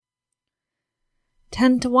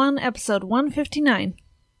10 to 1, episode 159.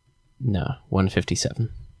 No, 157.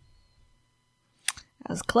 That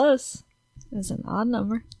was close. It was an odd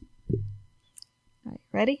number. All right,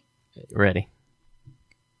 ready? Ready.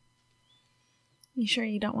 You sure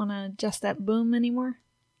you don't want to adjust that boom anymore?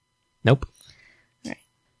 Nope. All right.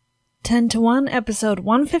 10 to 1, episode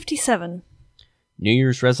 157. New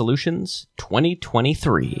Year's resolutions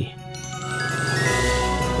 2023.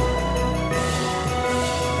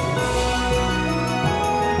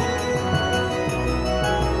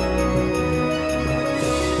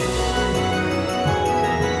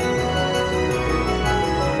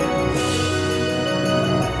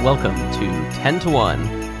 Welcome to 10 to 1,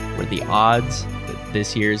 where the odds that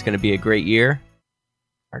this year is going to be a great year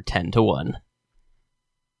are 10 to 1.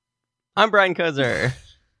 I'm Brian Kozer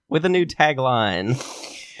with a new tagline.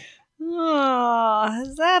 Oh,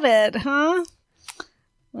 is that it, huh?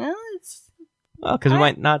 Well, it's... Well, because we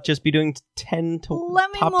might not just be doing 10 to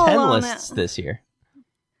top 10 lists this year.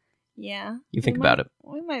 Yeah. You think about it.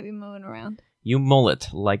 We might be moving around. You mull it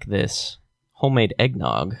like this. Homemade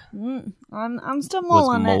eggnog I'm still was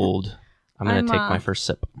mulling it. mold. I'm going to take my first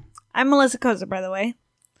sip. I'm Melissa Kozer, by the way.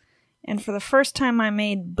 And for the first time, I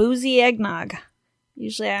made boozy eggnog.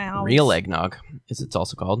 Usually I always... Real eggnog, as it's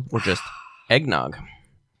also called, or just eggnog.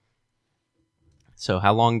 So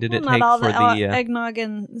how long did it take not all for the eggnog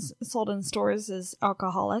sold in stores is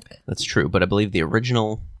alcoholic. That's true, but I believe the origin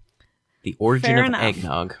of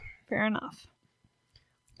eggnog. Fair enough.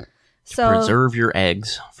 To preserve your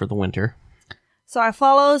eggs for the winter. So I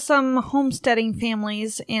follow some homesteading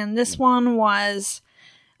families, and this one was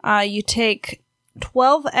you take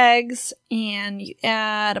 12 eggs and you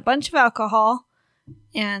add a bunch of alcohol,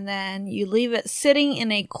 and then you leave it sitting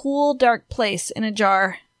in a cool, dark place in a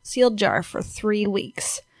jar, sealed jar, for 3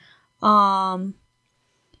 weeks. And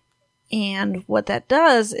what that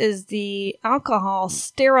does is the alcohol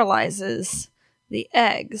sterilizes the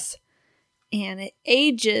eggs, and it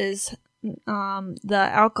ages the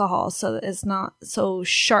alcohol so that it's not so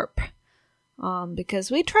sharp.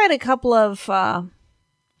 Because we tried a couple of, a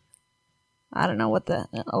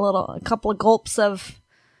couple of gulps of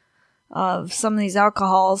some of these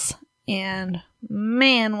alcohols, and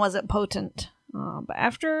man, was it potent. But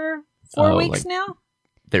after 4 weeks now,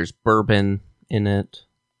 there's bourbon in it,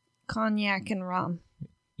 cognac and rum.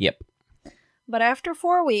 Yep. But after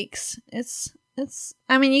 4 weeks, it's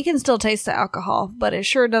you can still taste the alcohol, but it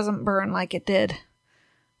sure doesn't burn like it did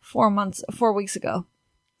 4 weeks ago.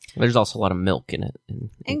 There's also a lot of milk in it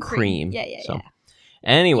and cream. Yeah.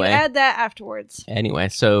 Anyway. You add that afterwards. Anyway,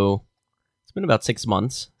 so it's been about 6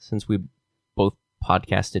 months since we both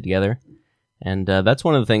podcasted together. And that's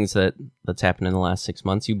one of the things that's happened in the last 6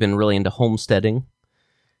 months. You've been really into homesteading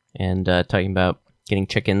and talking about getting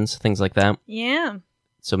chickens, things like that. Yeah.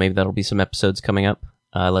 So maybe that'll be some episodes coming up.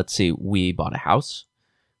 Let's see. We bought a house.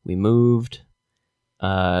 We moved.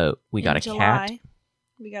 We got a cat.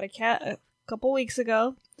 We got a cat a couple weeks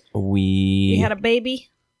ago. We had a baby.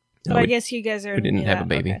 But I guess you guys are... We didn't have a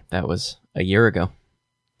baby. Okay. That was a year ago.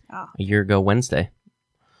 Oh. A year ago Wednesday.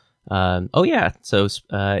 So it's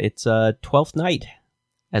 12th night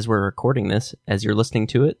as we're recording this. As you're listening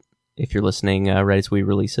to it, if you're listening right as we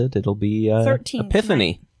release it, it'll be 13th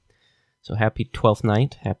Epiphany. Night. So happy 12th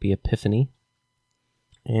night. Happy Epiphany.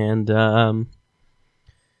 And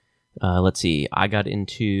let's see. I got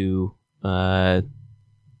into. I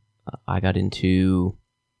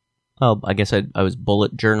guess I was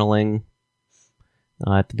bullet journaling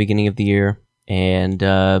at the beginning of the year, and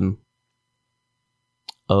that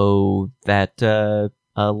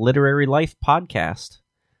Literary Life podcast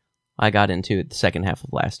I got into at the second half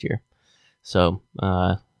of last year. So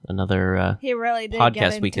another he really did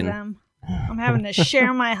podcast get into them. I'm having to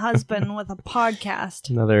share my husband with a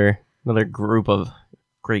podcast. Another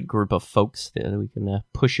great group of folks that we can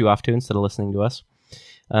push you off to instead of listening to us.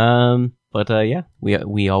 We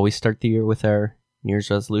always start the year with our New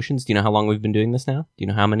Year's resolutions. Do you know how long we've been doing this now? Do you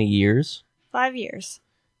know how many years? 5 years.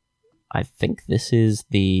 I think this is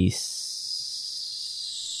the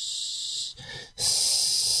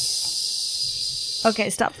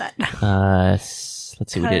Okay, stop that.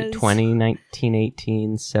 Let's see, we did 20, 19,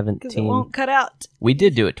 18, 17. Because it won't cut out. We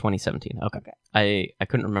did do it 2017. Okay. I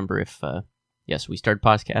couldn't remember if, yes, we started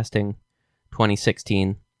podcasting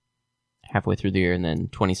 2016, halfway through the year, and then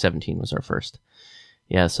 2017 was our first.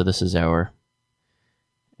 Yeah, so this is our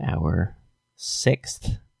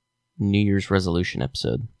 6th New Year's resolution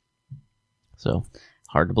episode. So,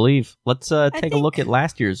 hard to believe. Let's take a look at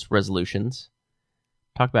last year's resolutions.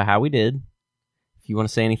 Talk about how we did. if you want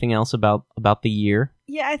to say anything else about the year.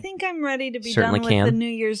 Yeah, I think I'm ready to be Certainly done with the New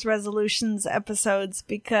Year's resolutions episodes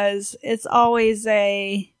because it's always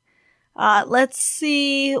a let's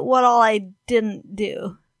see what all I didn't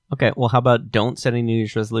do. Okay, well, how about don't set any New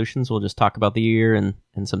Year's resolutions? We'll just talk about the year and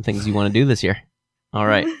some things you want to do this year. All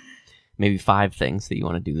right. Maybe 5 things that you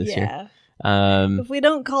want to do this year. If we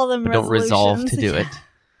don't call them but resolutions. don't resolve to do it.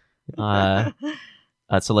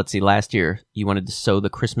 So let's see. Last year, you wanted to sew the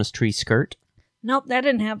Christmas tree skirt. Nope, that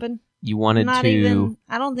didn't happen. You wanted I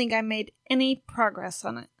don't think I made any progress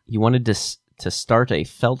on it. You wanted to start a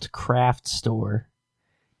felt craft store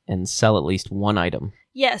and sell at least one item.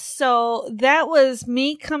 Yes, so that was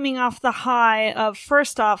me coming off the high of,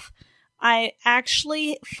 first off, I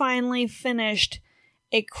actually finally finished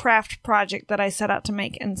a craft project that I set out to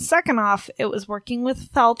make. And second off, it was working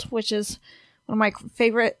with felt, which is one of my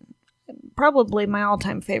favorite, probably my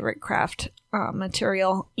all-time favorite craft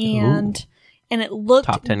material. And it looked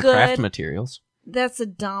Top 10 good. craft materials. That's a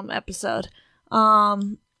dumb episode.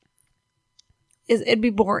 It'd be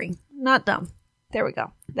boring. Not dumb. There we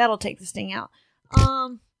go. That'll take the sting out.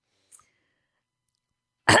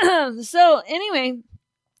 So anyway,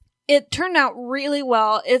 it turned out really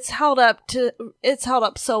well. It's held up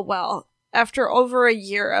so well. After over a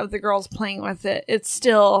year of the girls playing with it, it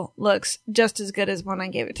still looks just as good as when I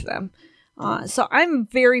gave it to them. So I'm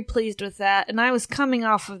very pleased with that. And I was coming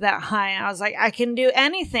off of that high. I was like, I can do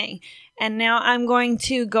anything. And now I'm going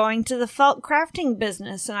to the felt crafting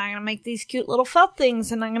business, and I'm going to make these cute little felt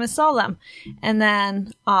things, and I'm going to sell them. And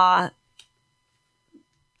then I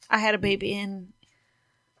had a baby, and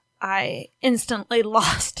I instantly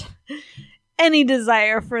lost any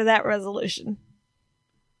desire for that resolution.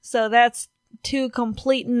 So that's 2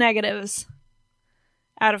 complete negatives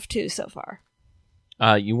out of 2 so far.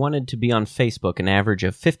 You wanted to be on Facebook an average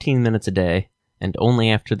of 15 minutes a day, and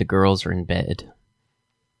only after the girls are in bed.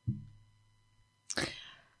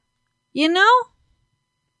 You know,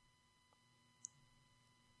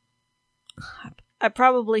 I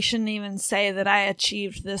probably shouldn't even say that I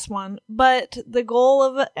achieved this one, but the goal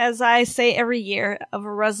of, as I say every year, of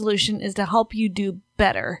a resolution is to help you do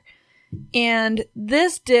better. And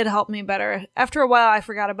this did help me better. After a while, I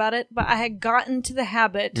forgot about it, but I had gotten to the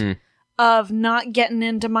habit of not getting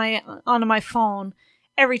onto my phone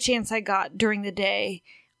every chance I got during the day.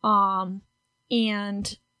 And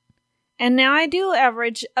now I do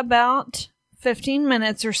average about 15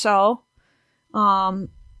 minutes or so. And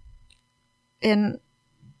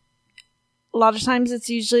a lot of times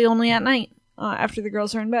it's usually only at night after the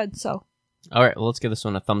girls are in bed. So, all right, well, let's give this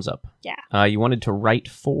one a thumbs up. Yeah. You wanted to write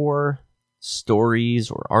 4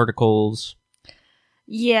 stories or articles.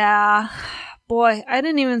 Yeah. Boy, I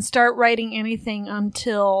didn't even start writing anything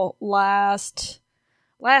until last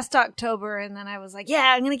October. And then I was like,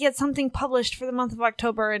 yeah, I'm going to get something published for the month of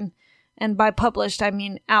October. And by published, I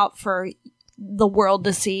mean out for the world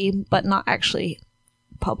to see, but not actually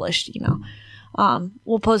published, you know.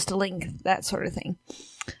 We'll post a link, that sort of thing.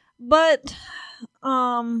 But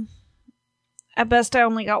at best, I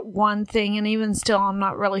only got one thing, and even still, I'm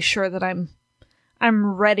not really sure that I'm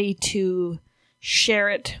ready to share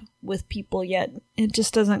it with people yet. It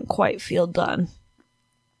just doesn't quite feel done.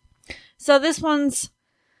 So this one's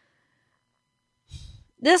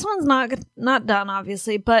not done,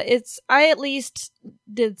 obviously, but I at least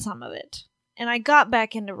did some of it, and I got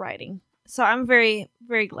back into writing. So I'm very,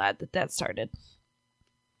 very glad that started.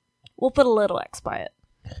 We'll put a little X by it.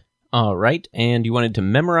 All right, and you wanted to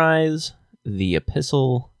memorize the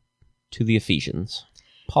epistle to the Ephesians.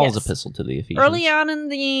 Paul's epistle to the Ephesians. Early on in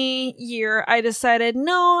the year, I decided,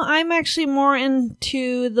 no, I'm actually more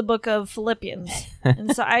into the book of Philippians.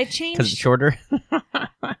 And so I changed. Because it's shorter?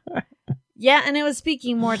 Yeah, and it was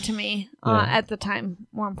speaking more to me at the time,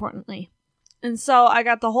 more importantly. And so I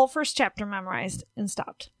got the whole first chapter memorized and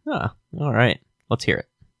stopped. Ah, all right. Let's hear it.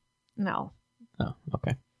 No. Oh,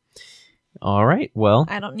 okay. All right, well.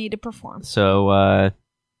 I don't need to perform. So,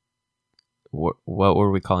 what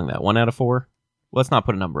were we calling that? 1 out of 4? Let's not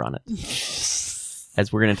put a number on it.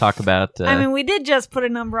 As we're going to talk about... I mean, we did just put a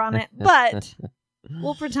number on it, but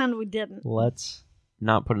we'll pretend we didn't. Let's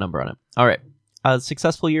not put a number on it. All right.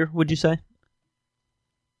 Successful year, would you say?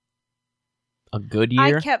 A good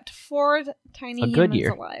year? I kept 4 tiny humans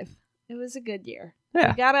alive. It was a good year.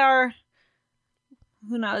 Yeah. We got our...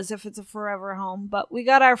 Who knows if it's a forever home, but we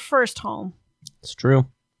got our first home. It's true.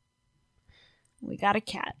 We got a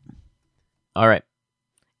cat. All right.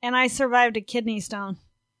 And I survived a kidney stone.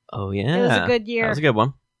 Oh, yeah. It was a good year. That was a good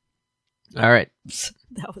one. All right.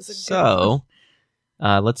 That was a good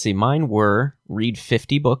one. Let's see. Mine were read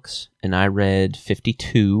 50 books, and I read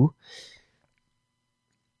 52.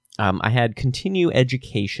 I had continue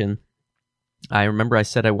education. I remember I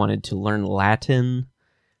said I wanted to learn Latin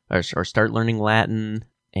or start learning Latin,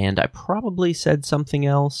 and I probably said something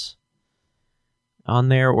else on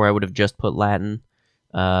there, or I would have just put Latin.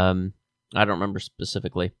 I don't remember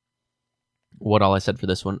specifically what all I said for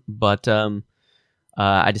this one, but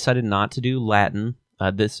I decided not to do Latin.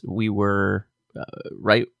 We were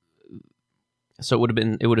right, so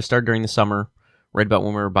it would have started during the summer, right about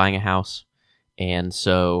when we were buying a house, and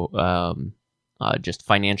so just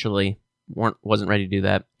financially wasn't ready to do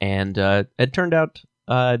that, and it turned out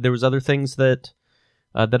there was other things that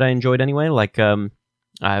I enjoyed anyway, like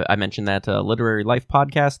I mentioned that Literary Life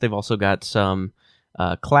podcast. They've also got some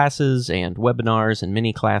classes and webinars and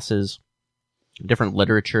mini classes, different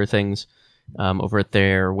literature things over at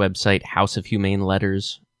their website,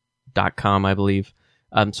 houseofhumaneletters.com, I believe.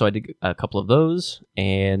 So I did a couple of those,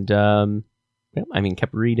 and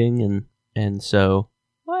kept reading, and so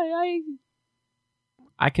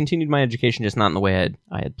I continued my education, just not in the way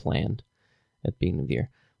I had planned at the beginning of the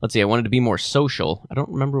year. Let's see, I wanted to be more social. I don't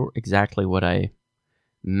remember exactly what I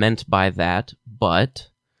meant by that, but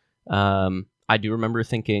I do remember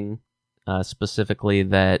thinking specifically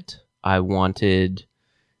that I wanted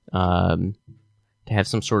to have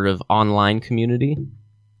some sort of online community.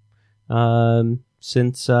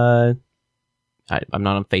 Since I'm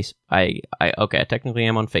not on I technically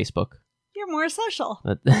am on Facebook. You're more social.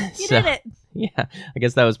 You did it. Yeah, I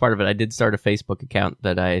guess that was part of it. I did start a Facebook account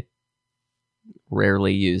that I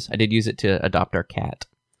rarely use. I did use it to adopt our cat.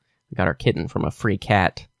 We got our kitten from a free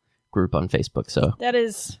cat group on Facebook. So that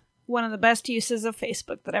is one of the best uses of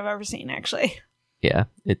Facebook that I've ever seen, actually. Yeah,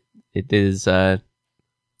 it is. It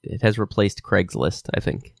has replaced Craigslist, I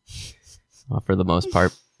think, for the most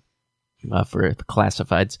part, for the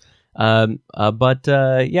classifieds. So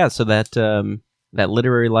that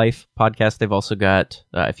Literary Life podcast, they've also got,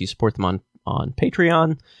 if you support them on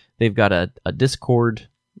Patreon, they've got a Discord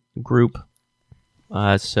group.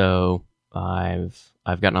 So I've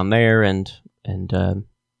gotten on there and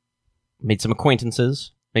made some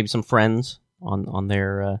acquaintances, maybe some friends on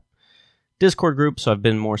their Discord group. So I've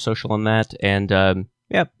been more social on that, and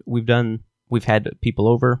we've had people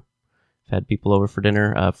over. I've had people over for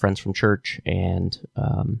dinner, friends from church, and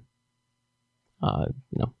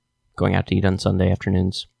going out to eat on Sunday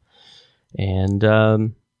afternoons. And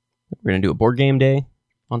we're gonna do a board game day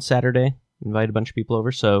on Saturday. Invite a bunch of people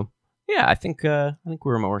over. So yeah, I think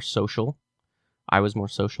we're more social. I was more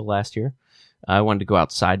social last year. I wanted to go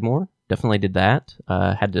outside more. Definitely did that.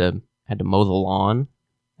 Had to mow the lawn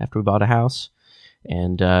after we bought a house,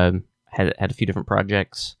 and had a few different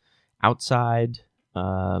projects outside.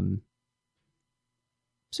 So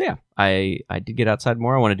yeah, I did get outside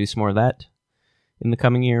more. I want to do some more of that in the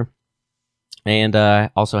coming year, and I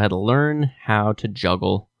also had to learn how to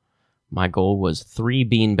juggle. My goal was 3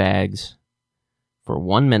 bean bags for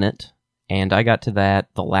 1 minute, and I got to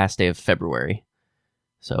that the last day of February.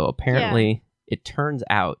 So apparently, It turns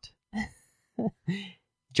out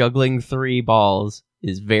juggling 3 balls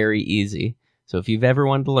is very easy. So if you've ever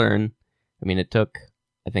wanted to learn, it took,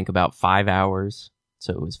 I think, about 5 hours.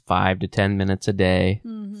 So it was 5 to 10 minutes a day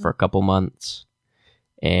for a couple months.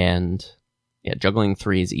 And yeah, juggling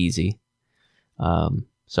 3 is easy.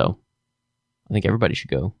 So I think everybody should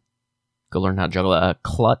go learn how to juggle.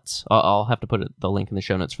 Klutz. I'll have to put the link in the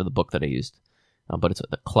show notes for the book that I used. But it's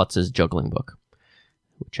the Klutz's juggling book,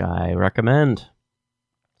 which I recommend.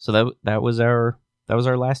 So that was our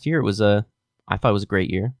last year. I thought it was a great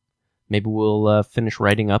year. Maybe we'll finish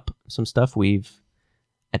writing up some stuff. We've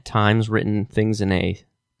at times written things in a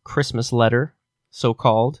Christmas letter,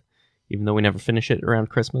 so-called, even though we never finish it around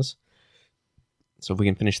Christmas. So if we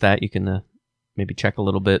can finish that, you can maybe check a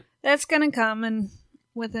little bit. That's going to come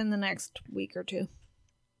within the next week or 2.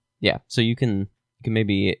 Yeah, so you can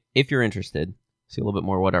maybe, if you're interested, see a little bit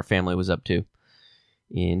more what our family was up to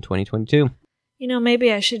in 2022.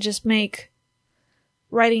 Maybe I should just make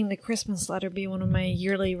writing the Christmas letter be one of my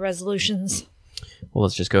yearly resolutions. Well,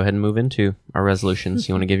 let's just go ahead and move into our resolutions.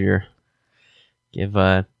 You want to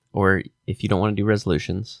or if you don't want to do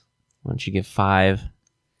resolutions, why don't you give 5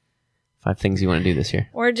 things you want to do this year?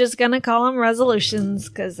 We're just going to call them resolutions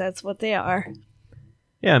because that's what they are.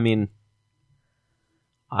 Yeah,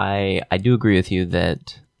 I do agree with you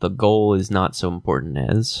that the goal is not so important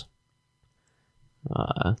as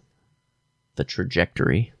the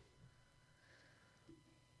trajectory,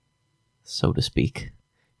 so to speak.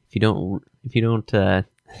 If you don't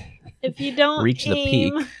reach the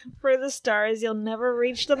peak for the stars, you'll never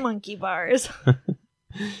reach the monkey bars.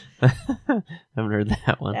 I haven't heard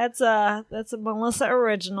that one. That's a Melissa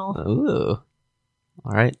original. Ooh.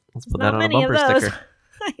 All right, let's put that on a bumper sticker.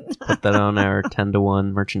 Put that on our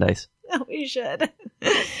 10-to-1 merchandise. We should.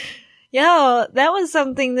 Yeah, that was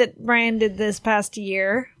something that Brian did this past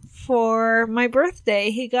year for my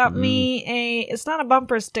birthday. He got me it's not a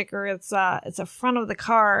bumper sticker, it's a front of the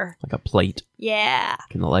car. Like a plate. Yeah.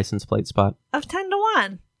 In the license plate spot. Of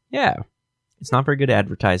 10-to-1. Yeah. It's not very good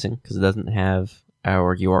advertising because it doesn't have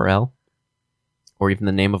our URL or even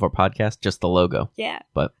the name of our podcast, just the logo. Yeah.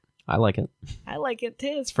 But I like it. I like it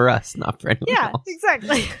too. It's for us, not for anyone else. Yeah,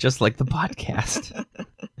 exactly. Just like the podcast.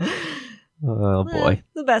 Oh, boy.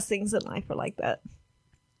 The best things in life are like that.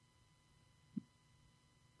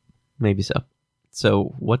 Maybe so.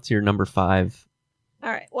 So, what's your number 5? All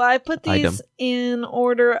right. Well, I put these item? in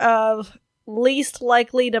order of least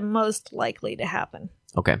likely to most likely to happen.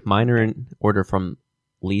 Okay. Mine are in order from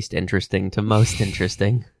least interesting to most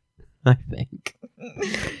interesting, I think.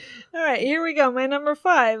 All right. Here we go. My number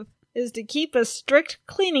 5 is to keep a strict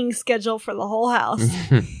cleaning schedule for the whole house.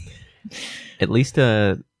 At least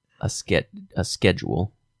a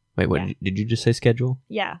schedule. Wait, what? Yeah. Did you just say schedule?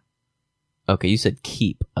 Yeah. Okay, you said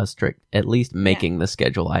keep a strict. At least making the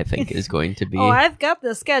schedule, I think, is going to be. Oh, I've got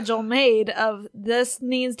the schedule made of this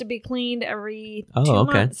needs to be cleaned every 2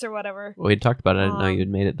 months or whatever. We had talked about it. I didn't know you had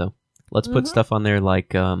made it, though. Let's put stuff on there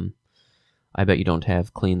like, I bet you don't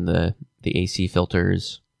have clean the AC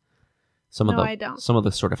filters. I don't. Some of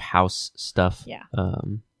the sort of house stuff. Yeah.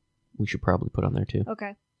 We should probably put on there, too.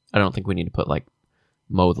 Okay. I don't think we need to put, like,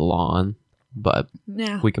 mow the lawn, but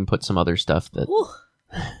we can put some other stuff that... Ooh.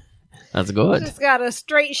 That's good. Just got a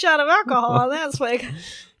straight shot of alcohol on that swig.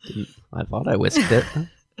 I thought I whisked it.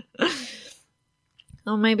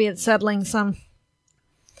 Oh, maybe it's settling some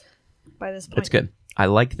by this point. It's good. I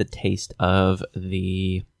like the taste of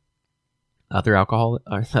the other alcohol,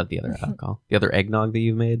 or not the other alcohol, the other eggnog that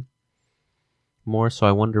you've made more, so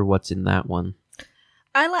I wonder what's in that one.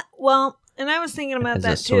 And I was thinking about As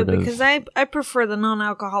that a too, sort of- because I prefer the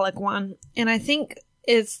non-alcoholic one, and I think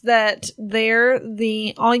it's that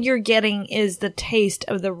all you're getting is the taste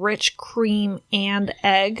of the rich cream and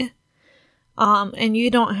egg, and you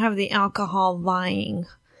don't have the alcohol vying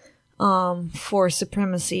for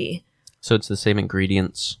supremacy. So it's the same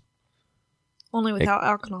ingredients. Only without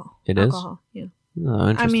alcohol. It is? Alcohol, yeah. Oh,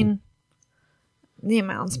 interesting. I mean, the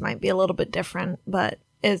amounts might be a little bit different, but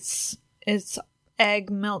it's egg,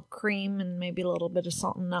 milk, cream, and maybe a little bit of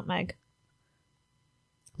salt and nutmeg.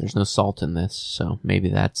 There's no salt in this, so maybe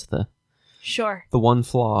that's the one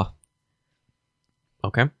flaw.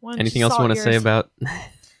 Okay. Anything else you want to say about?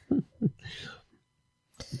 All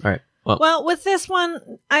right. Well, with this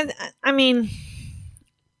one, I mean,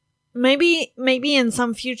 maybe in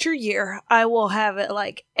some future year, I will have it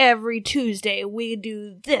like every Tuesday we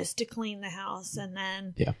do this to clean the house, and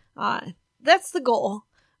then that's the goal.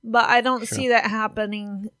 But I don't see that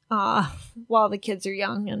happening while the kids are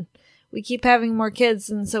young, and we keep having more kids,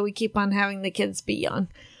 and so we keep on having the kids be young.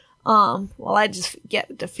 Well, I just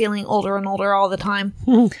get to feeling older and older all the time.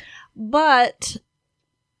 But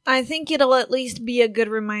I think it'll at least be a good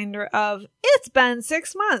reminder of, it's been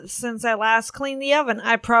 6 months since I last cleaned the oven.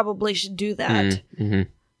 I probably should do that.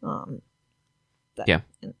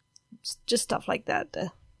 Just stuff like that.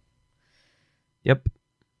 Yep.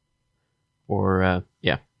 Or,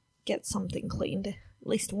 get something cleaned at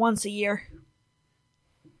least once a year.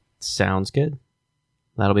 Sounds good.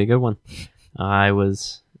 That'll be a good one.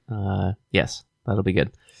 Yes, that'll be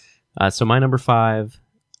good. So my number 5,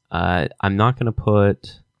 I'm not going to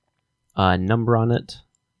put a number on it.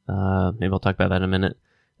 Maybe I'll talk about that in a minute.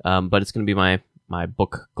 But it's going to be my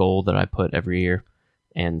book goal that I put every year.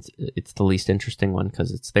 And it's the least interesting one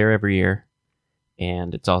because it's there every year.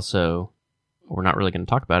 And it's also, we're not really going to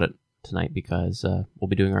talk about it tonight because we'll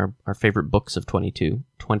be doing our favorite books of 2022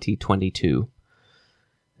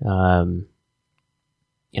 in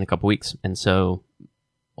a couple weeks. And so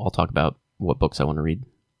I'll talk about what books I want to read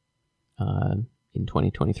in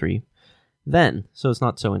 2023 then. So it's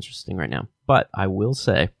not so interesting right now. But I will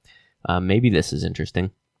say, maybe this is interesting.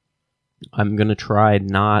 I'm going to try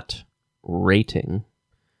not rating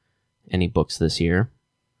any books this year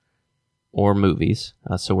or movies.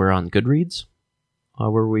 So we're on Goodreads,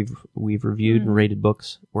 where we've reviewed and rated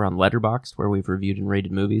books. We're on Letterboxd, where we've reviewed and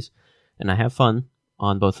rated movies. And I have fun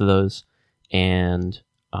on both of those. And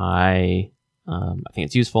I think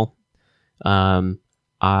it's useful.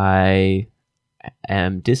 I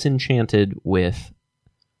am disenchanted with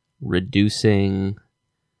reducing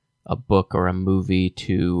a book or a movie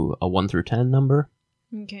to a 1 through 10 number.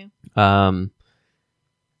 Okay. Are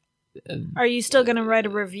you still going to write a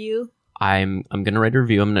review? I'm going to write a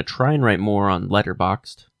review. I'm going to try and write more on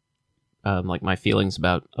Letterboxd, like my feelings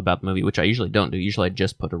about the movie, which I usually don't do. Usually I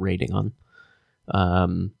just put a rating on.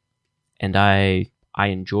 And I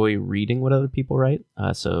enjoy reading what other people write.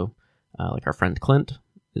 So like our friend Clint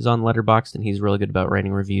is on Letterboxd, and he's really good about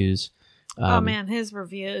writing reviews. Oh man, his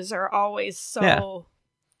reviews are always so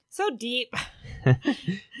deep.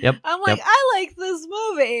 Yep. I'm like, I like this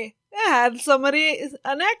movie. It had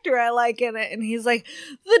an actor I like in it, and he's like,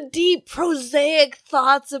 the deep prosaic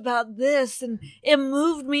thoughts about this, and it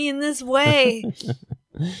moved me in this way.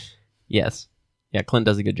 Yes. Yeah, Clint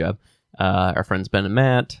does a good job. Our friends Ben and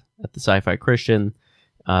Matt at the Sci-Fi Christian.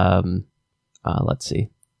 Let's see.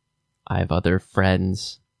 I have other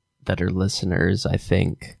friends that are listeners, I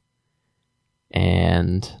think.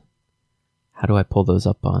 And how do I pull those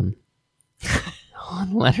up on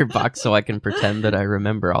Letterboxd so I can pretend that I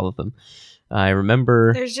remember all of them? I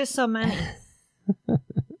remember... There's just so many.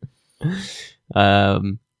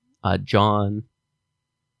 John,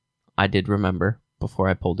 I did remember before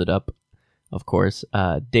I pulled it up, of course.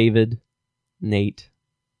 David, Nate,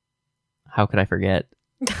 how could I forget?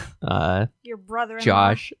 Your brother-in-law.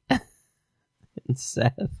 Josh, and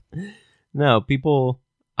Seth. No, people...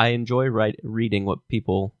 I enjoy reading what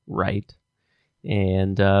people write.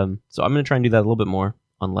 And so I'm going to try and do that a little bit more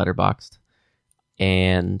on Letterboxd.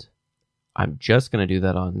 And I'm just going to do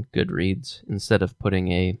that on Goodreads instead of putting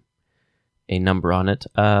a number on it.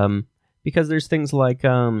 Because there's things like...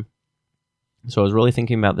 so I was really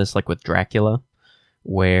thinking about this like with Dracula,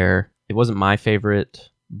 where it wasn't my favorite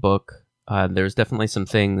book. There's definitely some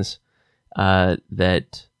things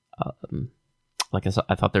that... like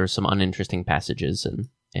I thought there were some uninteresting passages, and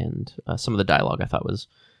some of the dialogue I thought was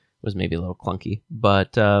maybe a little clunky.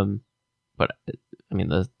 But I mean,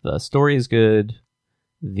 the story is good.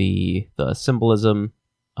 The symbolism.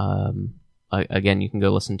 Again, you can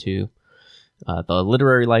go listen to the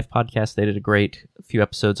Literary Life podcast. They did a few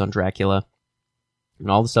episodes on Dracula, and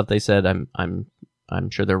all the stuff they said, I'm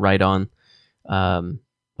sure they're right on.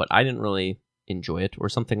 But I didn't really enjoy it. Or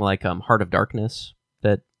something like Heart of Darkness,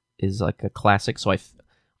 that is like a classic, so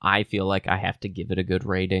I feel like I have to give it a good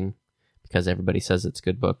rating because everybody says it's a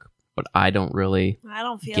good book, but I don't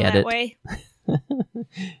feel get that way.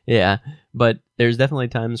 Yeah, but there's definitely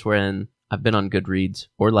times when I've been on Goodreads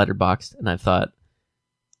or Letterboxd and I've thought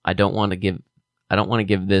I don't want to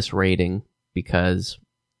give this rating because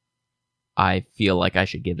I feel like I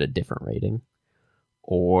should give it a different rating,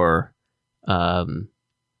 or I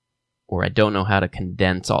don't know how to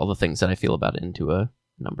condense all the things that I feel about it into a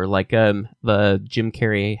number. Like the Jim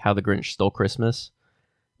Carrey How the Grinch Stole Christmas.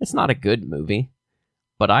 It's not a good movie,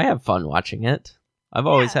 but I have fun watching it. I've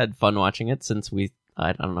always had fun watching it since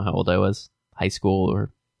I don't know how old I was, high school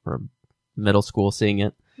or middle school, seeing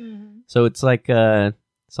it. Mm-hmm. So it's like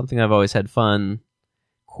something I've always had fun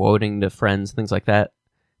quoting to friends, things like that.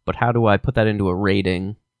 But how do I put that into a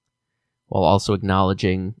rating while also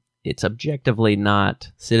acknowledging it's objectively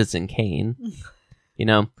not Citizen Kane? You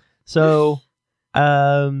know? So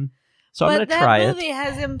I'm going to try it. But that movie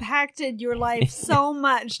has impacted your life so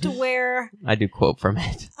much to where... I do quote from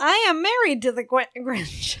it. I am married to the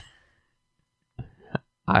Grinch.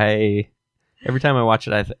 Every time I watch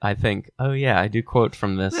it, I think, oh yeah, I do quote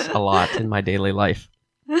from this a lot in my daily life.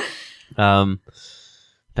 That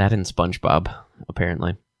and SpongeBob,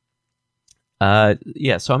 apparently.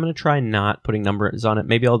 Yeah, so I'm going to try not putting numbers on it.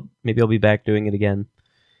 Maybe I'll be back doing it again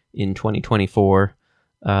in 2024.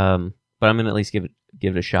 But I'm going to at least give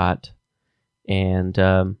it a shot. And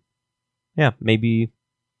yeah, maybe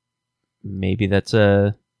that's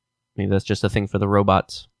just a thing for the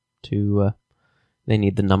robots to they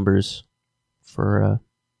need the numbers for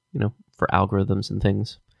for algorithms and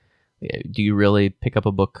things. Do you really pick up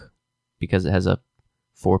a book because it has a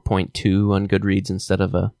 4.2 on Goodreads instead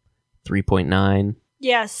of a 3.9?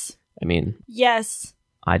 Yes. I mean, yes.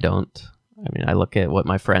 I don't. I mean, I look at what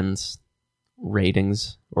my friends'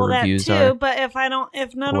 ratings or reviews that too, are. But if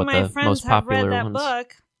none of my friends have read that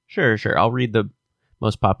book, sure, I'll read the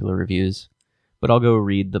most popular reviews, but I'll go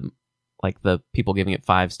read the people giving it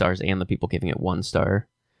 5 stars and the people giving it 1 star,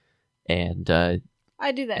 and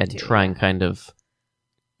I do that and too. try and kind of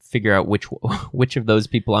figure out which of those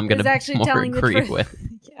people I'm going to more agree with.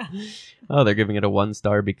 Yeah. Oh, they're giving it a 1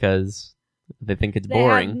 star because they think it's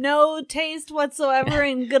boring. They have no taste whatsoever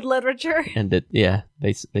in good literature. And they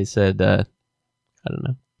said I don't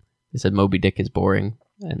know. They said Moby Dick is boring,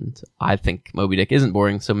 and I think Moby Dick isn't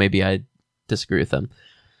boring, so maybe I disagree with them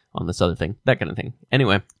on this other thing, that kind of thing.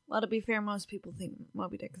 Anyway. Well, to be fair, most people think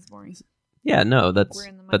Moby Dick is boring. Yeah, no,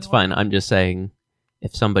 that's fine. I'm just saying,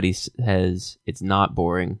 if somebody says it's not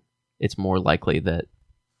boring, it's more likely that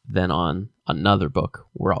than on another book,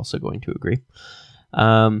 we're also going to agree.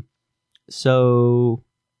 So,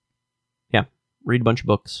 yeah, read a bunch of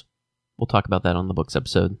books we'll talk about that on the books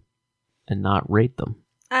episode and not rate them.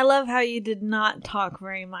 I love how you did not talk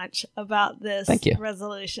very much about this Thank you.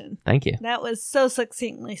 resolution. Thank you. That was so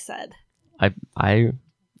succinctly said. I Did you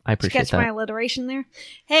appreciate catch that. my alliteration there?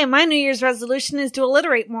 Hey, my New Year's resolution is to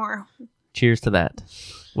alliterate more. Cheers to that.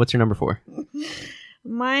 What's your number 4?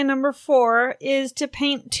 My number 4 is to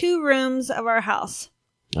paint 2 rooms of our house.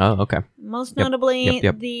 Oh, okay. Most Yep, notably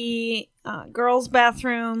yep. the girls'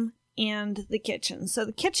 bathroom and the kitchen. So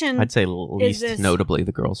the kitchen... I'd say least this- notably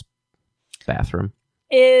the girls' bathroom.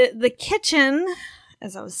 The kitchen,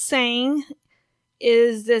 as I was saying,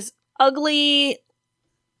 is this ugly...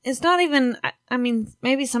 It's not even... I mean,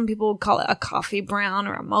 maybe some people would call it a coffee brown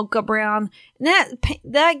or a mocha brown. And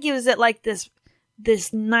that gives it like this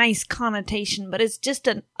nice connotation, but it's just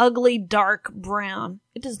an ugly, dark brown.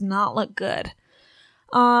 It does not look good.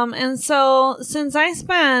 And so since I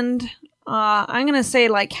spend, I'm going to say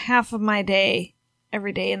like half of my day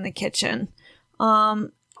every day in the kitchen,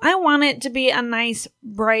 I want it to be a nice,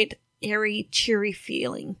 bright, airy, cheery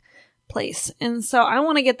feeling place. And so I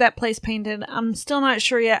want to get that place painted. I'm still not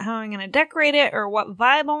sure yet how I'm going to decorate it or what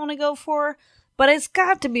vibe I want to go for, but it's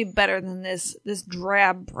got to be better than this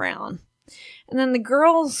drab brown. And then the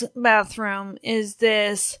girls' bathroom is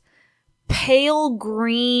this pale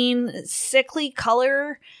green, sickly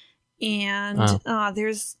color, and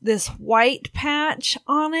there's this white patch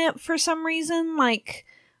on it for some reason. Like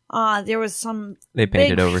there was some They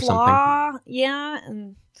painted big over flaw. Yeah,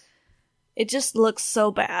 and it just looks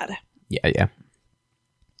so bad. Yeah.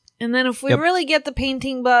 And then if we really get the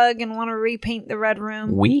painting bug and want to repaint the red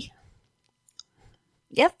room,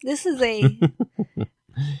 yep, this is a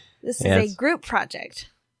a group project.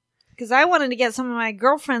 Because I wanted to get some of my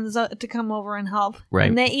girlfriends to come over and help. Right.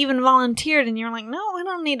 And they even volunteered, and you're like, no, I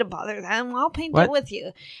don't need to bother them. I'll paint it with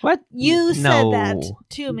you. What? You said that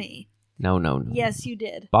to me. No. Yes, you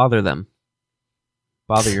did. Bother them.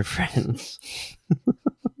 Bother your friends.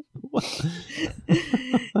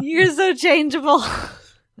 You're so changeable.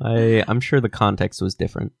 I'm sure the context was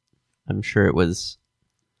different. I'm sure it was...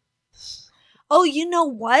 Oh, you know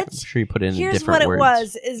what? I'm sure you put it in Here's different what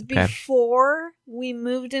words. it was, is before we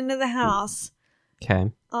moved into the house,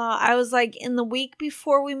 Okay. I was like, in the week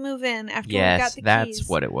before we move in, after we got the that's keys,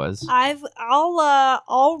 what it was.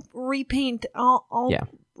 I'll repaint, I'll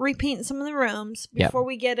repaint some of the rooms before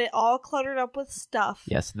we get it all cluttered up with stuff.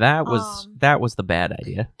 Yes, that was the bad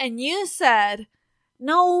idea. And you said,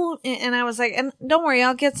 no, and I was like, and don't worry,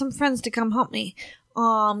 I'll get some friends to come help me,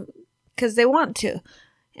 because they want to.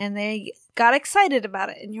 And they got excited about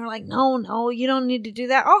it. And you're like, no, you don't need to do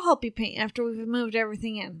that. I'll help you paint after we've moved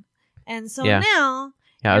everything in. And so now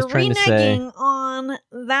I was you're trying to say, reneging on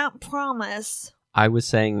that promise. I was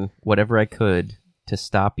saying whatever I could to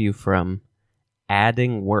stop you from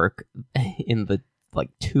adding work in the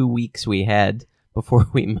 2 weeks we had before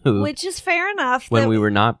we moved. Which is fair enough. When we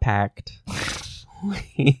were not packed.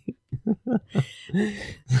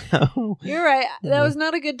 So, you're right. That was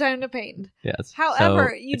not a good time to paint. yes. However,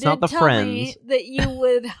 so you it's did not the tell friends. me that you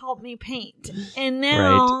would help me paint. And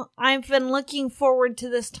now I've been looking forward to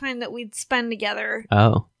this time that we'd spend together.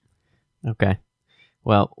 Oh. Okay.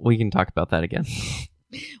 Well, we can talk about that again.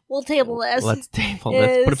 We'll table this. Let's put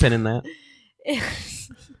a pin in that.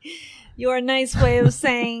 Your nice way of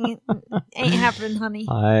saying ain't happening, honey.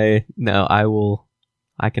 I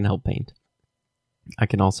can help paint. I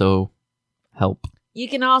can also help. You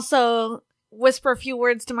can also whisper a few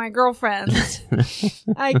words to my girlfriends.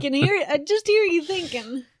 I just hear you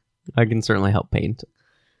thinking. I can certainly help paint.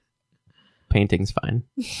 Painting's fine.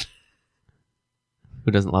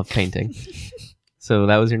 Who doesn't love painting? So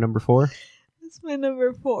that was your number 4? That's my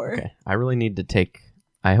number 4. Okay. I really need to take...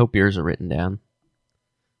 I hope yours are written down.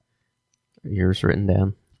 Yours written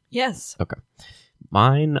down? Yes. Okay.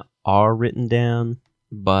 Mine are written down,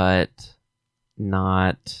 but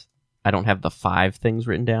not... I don't have the 5 things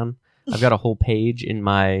written down. I've got a whole page in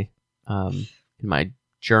my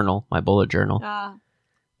journal, my bullet journal,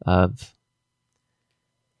 of,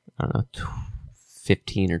 I don't know,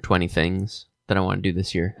 15 or 20 things that I want to do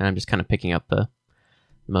this year. And I'm just kind of picking up the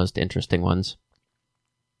most interesting ones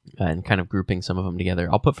and kind of grouping some of them together.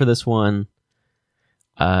 I'll put for this one,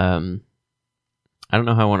 I don't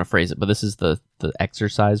know how I want to phrase it, but this is the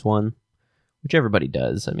exercise one, which everybody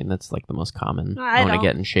does. I mean, that's like the most common. I want to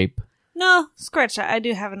get in shape. No, scratch that. I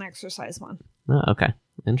do have an exercise one. Oh, okay.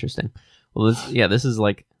 Interesting. Well, this is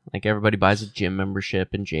like everybody buys a gym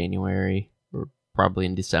membership in January or probably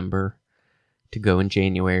in December to go in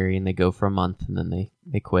January, and they go for a month and then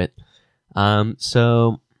they quit.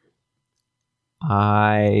 So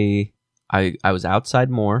I was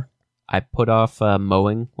outside more. I put off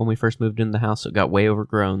mowing when we first moved into the house, so it got way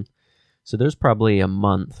overgrown. So there's probably a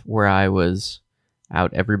month where I was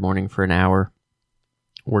out every morning for an hour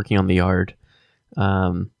working on the yard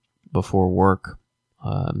before work.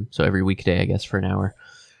 So every weekday, I guess, for an hour.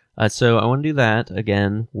 So I want to do that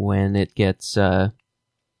again when it gets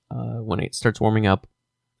when it starts warming up.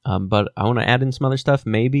 But I want to add in some other stuff,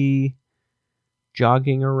 maybe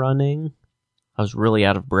jogging or running. I was really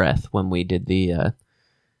out of breath when we did the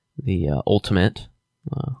ultimate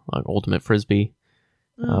frisbee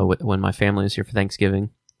when my family was here for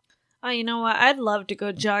Thanksgiving. Oh, you know what? I'd love to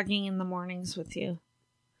go jogging in the mornings with you.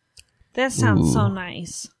 That sounds so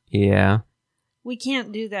nice. Yeah. We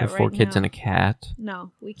can't do that I have right 4 kids now. and a cat.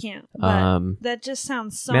 No, we can't. But that just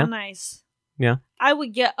sounds so nice. Yeah. I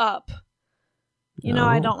would get up. You know,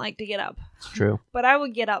 I don't like to get up. It's true. But I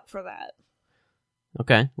would get up for that.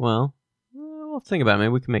 Okay, well, we'll think about it. Maybe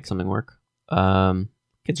we can make something work.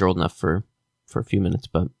 Kids are old enough for a few minutes,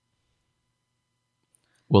 but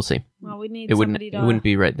we'll see. Well, we need somebody it wouldn't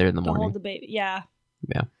be right there in the to morning. hold the baby. Yeah.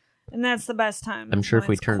 Yeah. And that's the best time. I'm sure if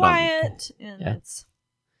we turned quiet on... and it's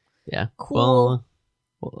cool.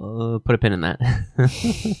 Well, we'll put a pin in that.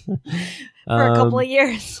 For a couple of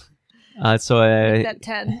years. So I... Make that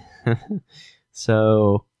 10.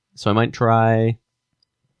 So I might try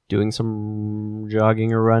doing some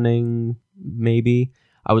jogging or running, maybe.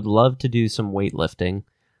 I would love to do some weightlifting,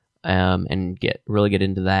 and really get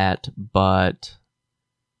into that, but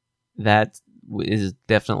that is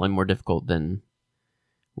definitely more difficult than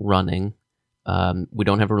running. We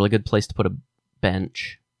don't have a really good place to put a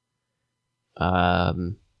bench. I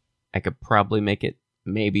could probably make it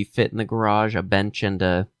maybe fit in the garage, a bench and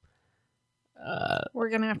a... we're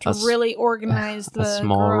going to have to really organize the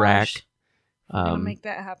small garage. rack. We're going to make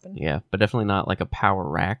that happen. Yeah, but definitely not like a power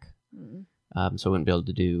rack. Mm. So I wouldn't be able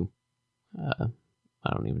to do, I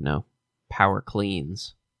don't even know, power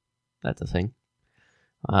cleans. That's a thing.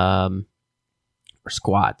 Or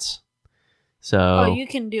squats. So you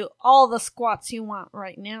can do all the squats you want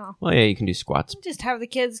right now. Well, yeah, you can do squats. Just have the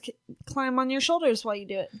kids climb on your shoulders while you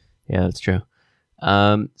do it. Yeah, that's true.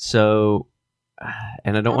 So,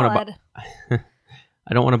 and I don't want to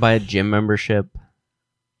I don't want to buy a gym membership.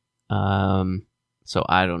 So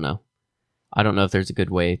I don't know. I don't know if there's a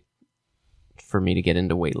good way for me to get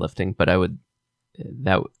into weightlifting, but I would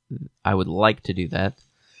like to do that.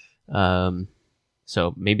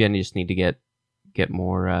 So maybe I just need to get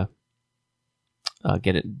more,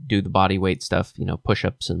 do the body weight stuff,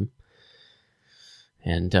 push-ups and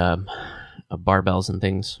barbells and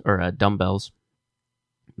things, or dumbbells.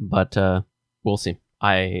 But we'll see.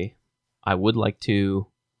 I would like to.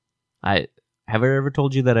 Have I ever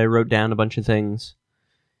told you that I wrote down a bunch of things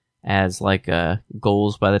as like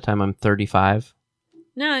goals by the time I'm 35?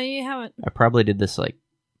 No, you haven't. I probably did this like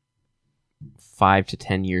 5 to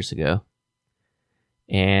 10 years ago.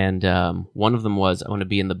 And one of them was I want to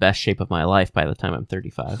be in the best shape of my life by the time I'm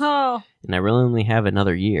 35. Oh. And I really only have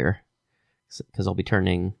another year because I'll be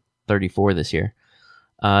turning 34 this year.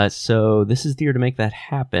 So this is the year to make that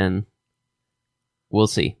happen. We'll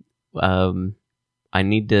see. I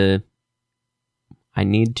need to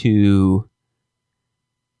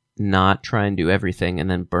not try and do everything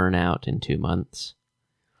and then burn out in 2 months.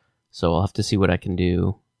 So I'll have to see what I can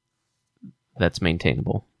do that's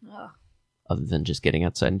maintainable. Oh. Other than just getting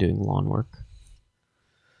outside and doing lawn work.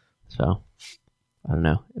 So, I don't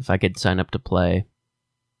know. If I could sign up to play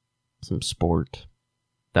some sport,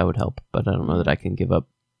 that would help. But I don't know that I can give up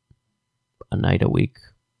a night a week.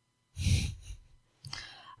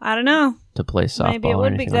 I don't know. To play softball. Maybe it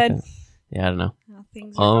would be good. Like yeah, I don't know. How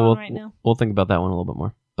things are going right now. We'll think about that one a little bit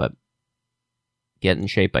more. But get in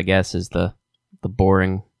shape, I guess, is the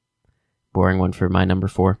boring one for my number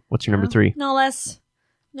 4. What's your number 3? No less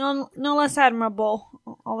admirable.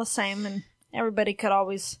 All the same, and everybody could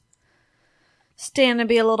always stand to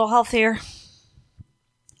be a little healthier.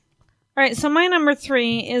 All right, so my number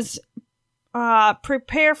 3 is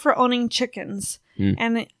prepare for owning chickens.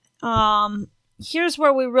 And here's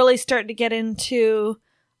where we really start to get into,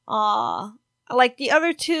 like the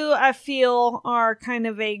other two, I feel are kind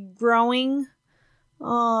of a growing,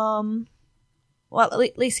 well,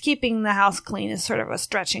 at least keeping the house clean is sort of a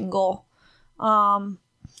stretching goal. And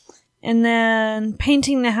then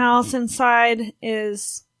painting the house inside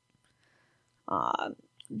is,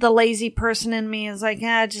 the lazy person in me is like,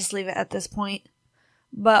 just leave it at this point.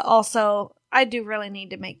 But also, I do really need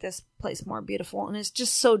to make this place more beautiful, and it's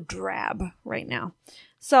just so drab right now.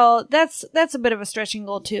 So that's a bit of a stretching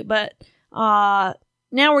goal too. But now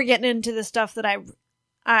we're getting into the stuff that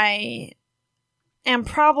I am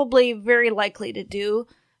probably very likely to do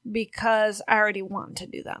because I already want to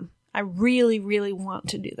do them. I really, really want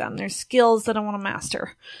to do them. There's skills that I want to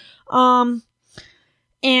master.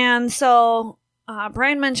 And so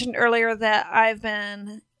Brian mentioned earlier that I've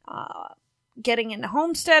been getting into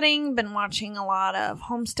homesteading, been watching a lot of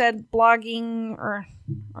homestead blogging or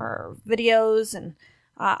videos, and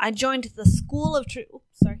I joined the School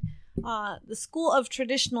of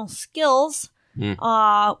Traditional Skills,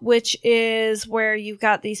 which is where you've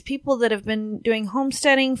got these people that have been doing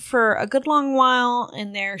homesteading for a good long while,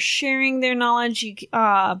 and they're sharing their knowledge. You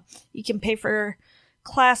can pay for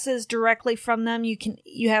classes directly from them.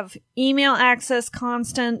 You have email access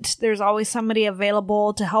constant. There's always somebody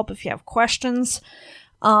available to help if you have questions.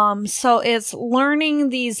 So it's learning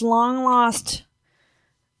these long lost,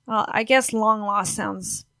 I guess long lost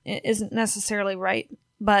isn't necessarily right.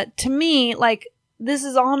 But to me, like, this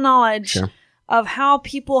is all knowledge of how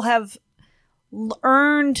people have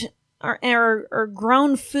earned or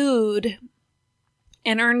grown food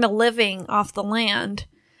and earned a living off the land.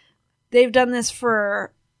 They've done this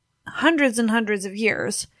for hundreds and hundreds of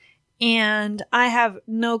years, and I have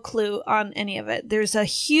no clue on any of it. There's a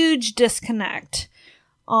huge disconnect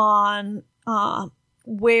on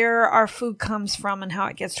where our food comes from and how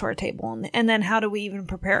it gets to our table, and then how do we even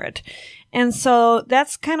prepare it. And so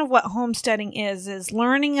that's kind of what homesteading is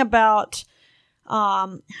learning about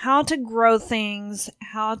how to grow things,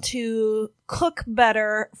 how to cook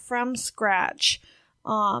better from scratch.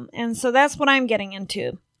 And so that's what I'm getting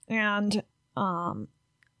into. And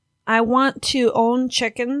I want to own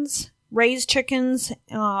chickens, raise chickens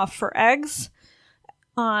for eggs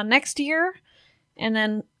next year. And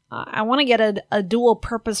then I want to get a dual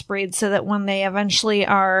purpose breed so that when they eventually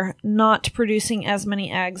are not producing as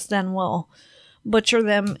many eggs, then we'll butcher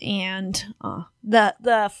them, and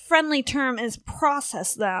the friendly term is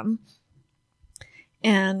process them,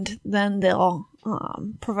 and then they'll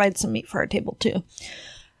provide some meat for our table too.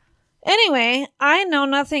 Anyway, I know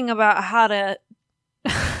nothing about how to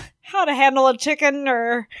handle a chicken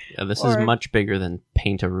this is much bigger than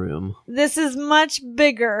paint a room. This is much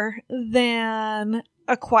bigger than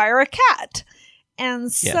acquire a cat.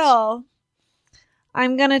 And so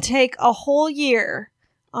I'm going to take a whole year.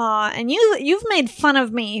 And you've made fun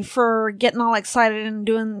of me for getting all excited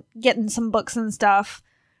and getting some books and stuff.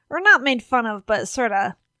 Or not made fun of, but sort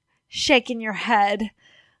of shaking your head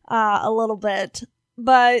a little bit.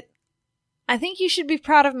 But I think you should be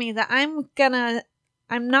proud of me that I'm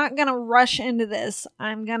not gonna rush into this.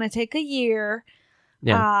 I'm gonna take a year.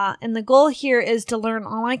 Yeah. And the goal here is to learn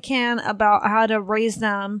all I can about how to raise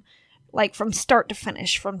them, like from start to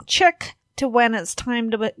finish, from chick to when it's time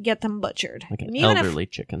to get them butchered. Like an elderly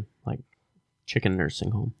chicken, like chicken nursing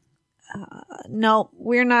home. No,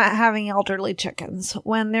 we're not having elderly chickens.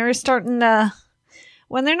 When they're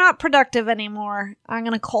not productive anymore, I'm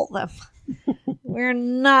gonna cull them. We're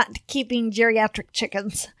not keeping geriatric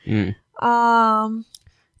chickens.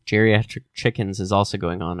 Geriatric chickens is also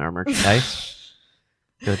going on our merchandise.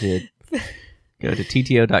 Go to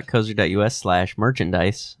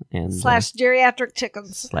tto.cozer.us/merchandise and /geriatric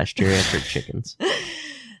chickens /geriatric chickens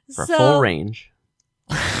for a full range.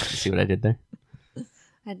 You see what I did there?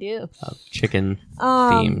 I do. Chicken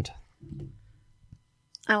themed.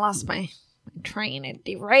 I lost my train. It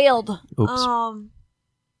derailed. Oops.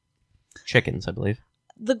 Chickens, I believe.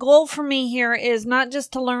 The goal for me here is not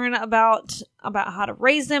just to learn about how to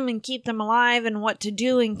raise them and keep them alive and what to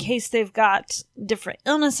do in case they've got different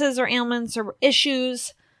illnesses or ailments or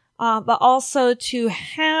issues, but also to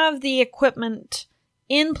have the equipment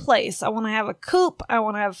in place. I want to have a coop. I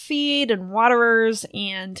want to have feed and waterers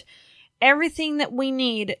and everything that we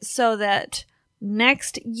need so that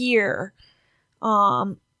next year,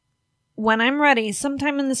 when I'm ready,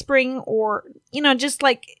 sometime in the spring, or, just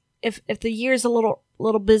like if the year's a little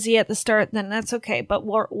busy at the start, then that's okay. But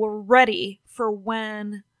we're ready for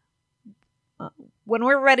when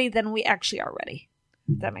we're ready, then we actually are ready.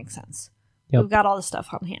 If that makes sense. Yep. We've got all the stuff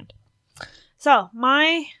on hand. So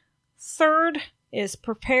my third is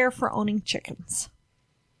prepare for owning chickens.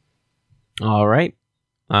 All right.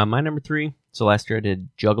 My number 3. So last year I did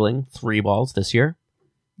juggling 3 balls. This year,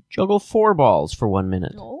 juggle 4 balls for 1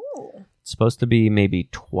 minute. Oh. It's supposed to be maybe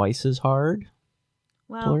twice as hard.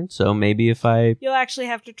 Well, so maybe you'll actually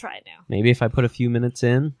have to try now. Maybe if I put a few minutes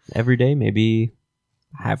in every day, maybe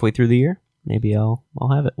halfway through the year, maybe I'll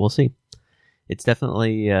have it. We'll see. It's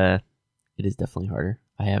definitely it is definitely harder.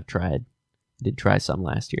 I did try some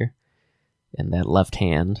last year, and that left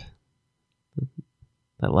hand,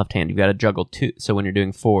 you've got to juggle 2. So when you're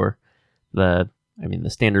doing 4, the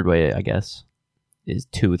standard way, I guess, is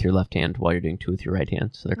 2 with your left hand while you're doing 2 with your right hand.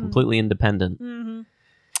 So they're completely independent. Mm-hmm.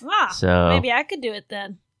 So maybe I could do it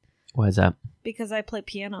then. Why is that? Because I play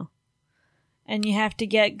piano. and you have to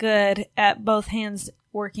get good at both hands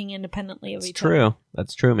working independently of each other. True.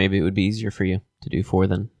 That's true. Maybe it would be easier for you to do 4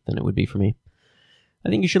 than it would be for me. I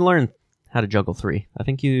think you should learn how to juggle 3. I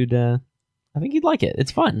think you'd like it.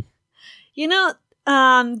 It's fun. You know,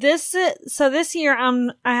 this year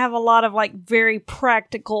I have a lot of like very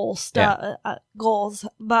practical stuff goals,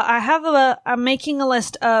 but I'm making a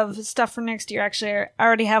list of stuff for next year. Actually, I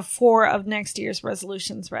already have 4 of next year's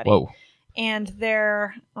resolutions ready. Whoa. And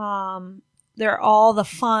they're all the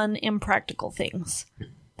fun, impractical things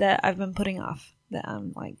that I've been putting off. That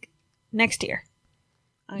I'm like, next year,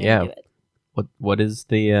 I'm gonna do it. What is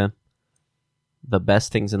the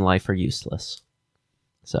best things in life are useless?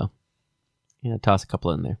 So, yeah, toss a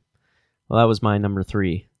couple in there. Well, that was my number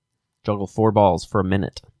 3. Juggle 4 balls for a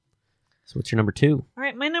minute. So what's your number 2? All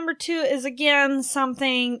right, my number 2 is again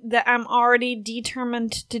something that I'm already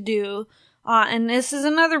determined to do. And this is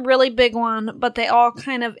another really big one, but they all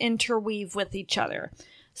kind of interweave with each other.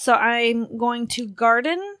 So I'm going to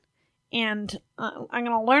garden, and I'm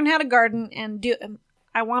going to learn how to garden and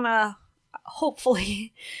I want to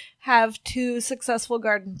hopefully have 2 successful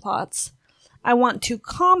garden plots. I want to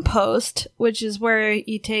compost, which is where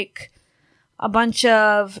you take a bunch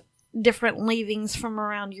of different leavings from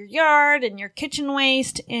around your yard and your kitchen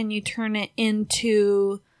waste, and you turn it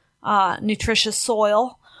into nutritious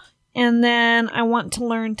soil. And then I want to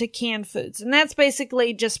learn to can foods. And that's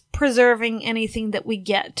basically just preserving anything that we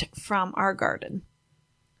get from our garden.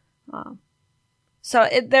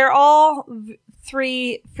 They're all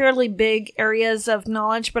 3 fairly big areas of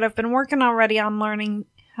knowledge, but I've been working already on learning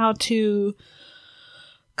how to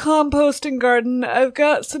compost and garden. I've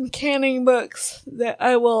got some canning books that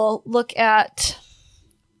I will look at,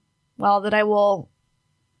 that I will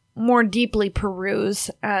more deeply peruse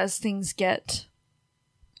as things get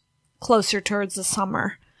closer towards the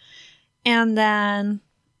summer. And then,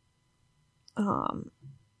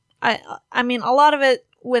 I mean, a lot of it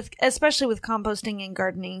especially with composting and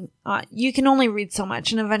gardening, you can only read so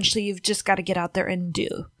much, and eventually you've just got to get out there and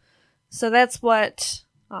do. So that's what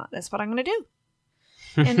I'm going to do.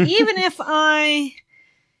 And even if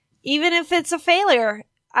it's a failure,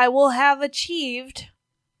 I will have achieved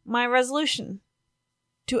my resolution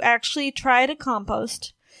to actually try to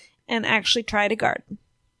compost and actually try to garden.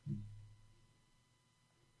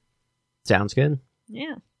 Sounds good.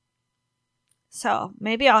 Yeah. So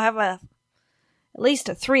maybe I'll have at least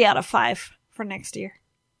a 3 out of 5 for next year.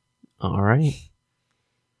 All right.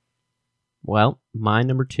 Well, my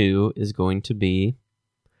number 2 is going to be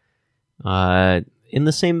in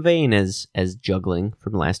the same vein as juggling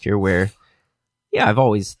from last year, where, yeah, I've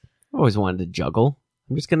always wanted to juggle.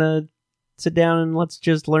 I'm just gonna sit down and let's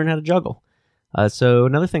just learn how to juggle. So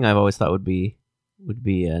another thing I've always thought would be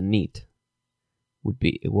neat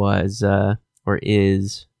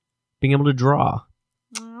is being able to draw.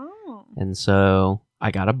 Oh. And so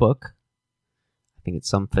I got a book. I think it's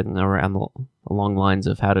something along the lines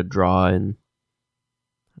of how to draw and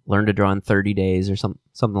learn to draw in 30 days or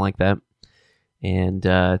something like that. And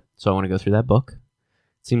so I want to go through that book.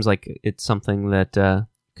 It seems like it's something that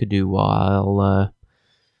could do while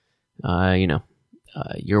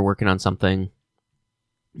you're working on something.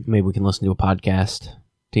 Maybe we can listen to a podcast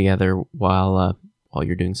together while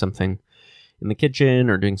you're doing something in the kitchen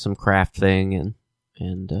or doing some craft thing,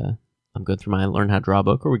 and I'm going through my Learn How to Draw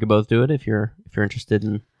book, or we could both do it if you're interested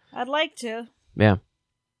in. I'd like to. Yeah.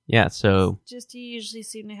 So just you usually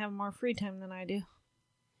seem to have more free time than I do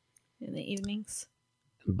in the evenings.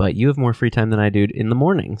 But you have more free time than I do in the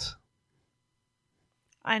mornings.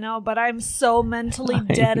 I know, but I'm so mentally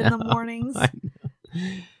dead in the mornings.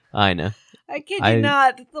 I know. I kid you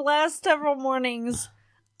not. The last several mornings,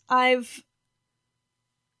 You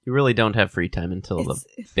really don't have free time until the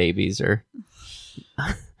babies are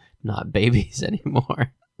not babies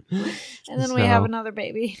anymore. And then we have another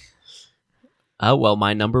baby. Oh, well,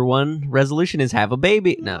 my number 1 resolution is have a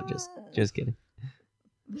baby. No, just kidding.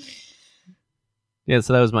 Yeah,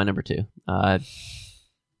 so that was my number 2.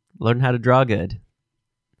 Learn how to draw good.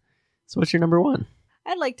 So what's your number 1?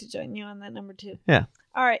 I'd like to join you on that number 2. Yeah.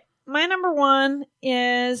 All right. My number 1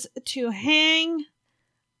 is to hang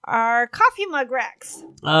our coffee mug racks.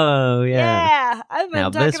 Oh, yeah. Yeah. I've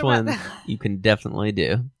been talking about that. You can definitely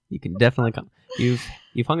do. You can definitely come. You've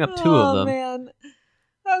hung up 2 of them. Oh, man.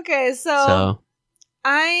 Okay,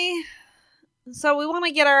 so we want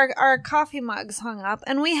to get our coffee mugs hung up,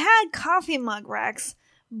 and we had coffee mug racks,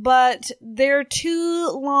 but they're too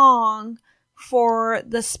long for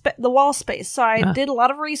the wall space. So I did a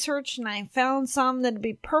lot of research, and I found some that'd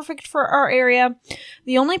be perfect for our area.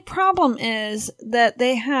 The only problem is that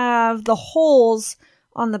they have the holes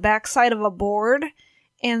on the back side of a board,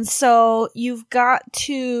 And so you've got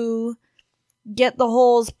to get the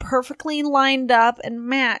holes perfectly lined up and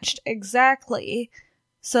matched exactly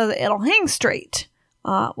so that it'll hang straight,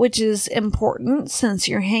 which is important since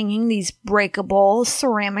you're hanging these breakable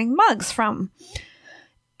ceramic mugs from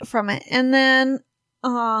it. And then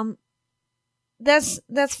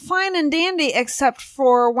that's fine and dandy, except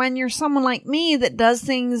for when you're someone like me that does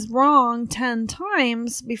things wrong 10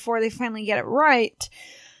 times before they finally get it right.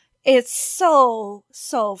 It's so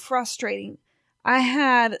frustrating. I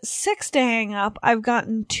had 6 to hang up. I've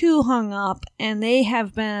gotten 2 hung up, and they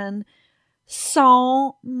have been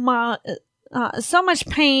so much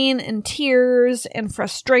pain and tears and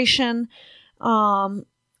frustration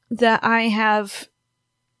that I have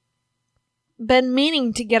been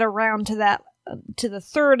meaning to get around to that, to the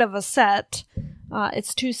third of a set.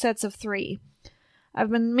 It's 2 sets of 3.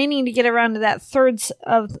 I've been meaning to get around to that third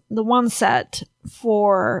of the one set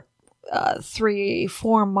for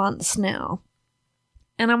 3-4 months now.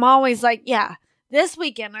 And I'm always like, yeah, this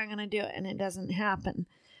weekend I'm going to do it. And it doesn't happen.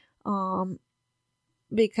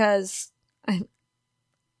 Because I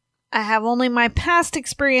have only my past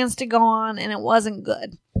experience to go on, and it wasn't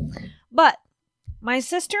good. But my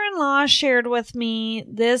sister-in-law shared with me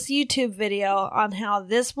this YouTube video on how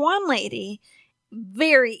this one lady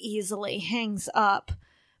very easily hangs up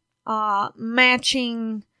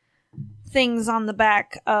matching things on the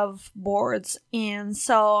back of boards. And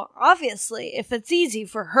so obviously, if it's easy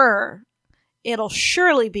for her, it'll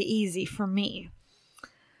surely be easy for me.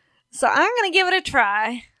 So I'm going to give it a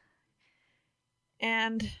try.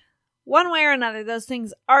 And one way or another, those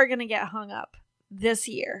things are going to get hung up this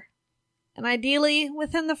year. And ideally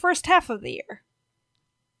within the first half of the year.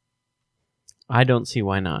 I don't see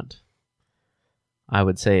why not. I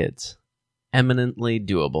would say it's eminently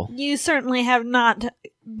doable. You certainly have not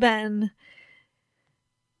been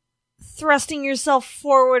thrusting yourself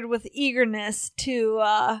forward with eagerness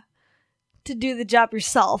to do the job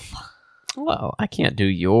yourself. Well, I can't do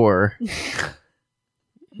your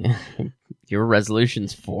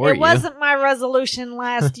resolutions for you. It wasn't my resolution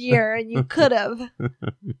last year, and you could have.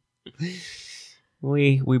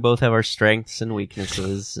 We both have our strengths and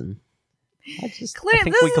weaknesses, and I think this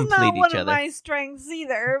we complete is not one each of other. my strengths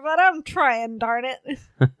either, but I'm trying, darn it.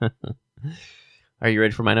 Are you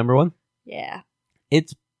ready for my number 1? Yeah.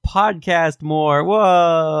 It's podcast more.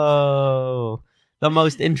 Whoa!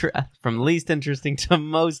 The from least interesting to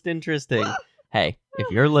most interesting. Hey, if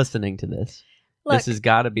you're listening to this, Look, this has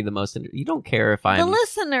got to be the most. You don't care if I'm the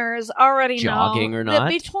listeners already jogging know or not. that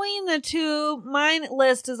between the two, my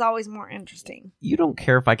list is always more interesting. You don't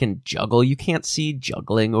care if I can juggle. You can't see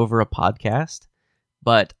juggling over a podcast.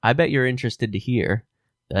 But I bet you're interested to hear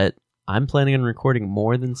that I'm planning on recording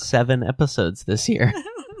more than 7 episodes this year.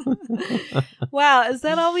 Wow, is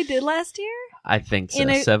that all we did last year? I think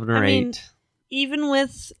so. 7 or 8. Even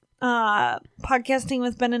with podcasting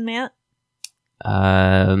with Ben and Matt?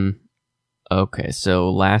 Okay, so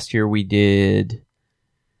last year we did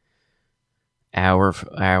our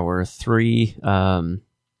 3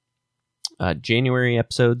 January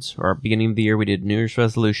episodes, or beginning of the year. We did New Year's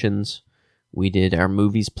resolutions. We did our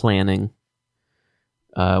movies planning.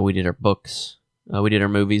 We did our books. We did our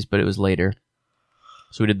movies, but it was later.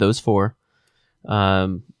 So we did those 4.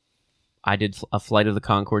 I did a Flight of the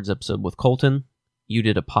Conchords episode with Colton. You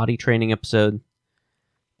did a potty training episode.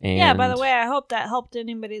 And yeah, by the way, I hope that helped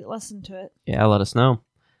anybody that listened to it. Yeah, let us know.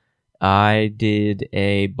 I did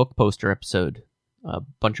a book poster episode, a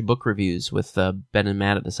bunch of book reviews with Ben and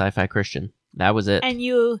Matt at the Sci-Fi Christian. That was it. And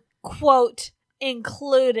you, quote,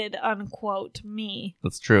 included, unquote, me.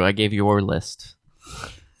 That's true. I gave your list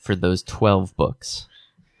for those 12 books.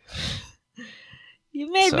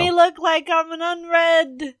 You made me look like I'm an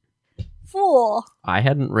unread fool. I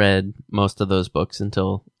hadn't read most of those books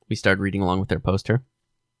until we started reading along with their poster.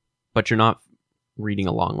 But you're not reading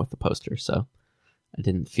along with the poster, so I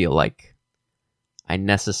didn't feel like I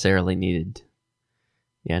necessarily needed.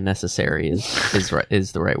 Yeah, necessary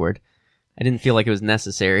is the right word. I didn't feel like it was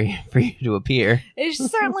necessary for you to appear. It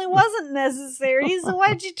certainly wasn't necessary, so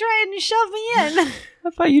why'd you try and shove me in? I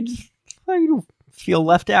thought you'd feel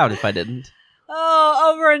left out if I didn't.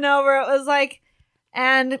 Oh, over and over. It was like,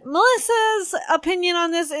 and Melissa's opinion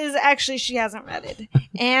on this is actually she hasn't read it.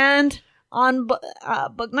 And on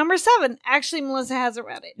book number 7, actually Melissa hasn't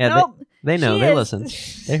read it. Yeah, nope. They know. They listen.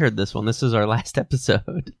 They heard this one. This is our last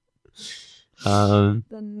episode. The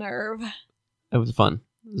nerve. It was fun.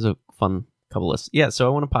 It was a fun couple of... Yeah, so I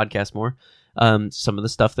want to podcast more. Some of the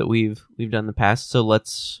stuff that we've done in the past. So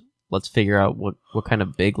let's figure out what kind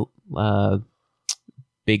of big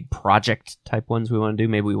project type ones we want to do.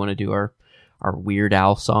 Maybe we want to do our Weird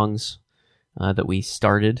Al songs that we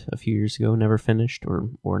started a few years ago, never finished,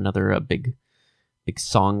 or another big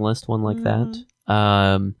song list one like that.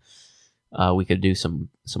 We could do some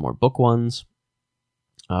more book ones.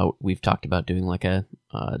 We've talked about doing like a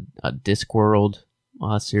Discworld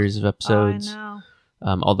series of episodes. Oh,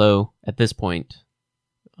 I know. Although at this point,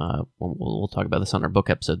 we'll talk about this on our book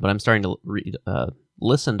episode, but I'm starting to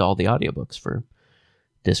listen to all the audiobooks for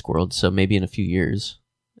Discworld, so maybe in a few years,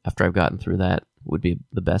 after I've gotten through that, would be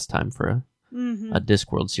the best time for a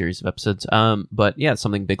Discworld series of episodes. But yeah,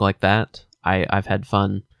 something big like that. I've had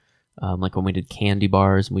fun, like when we did candy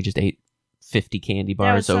bars, and we just ate 50 candy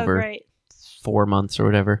bars over great. 4 months or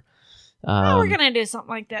whatever. We're going to do something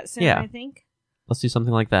like that soon, I think. Let's do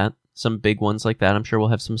something like that. Some big ones like that. I'm sure we'll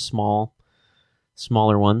have some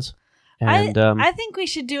smaller ones. And I think we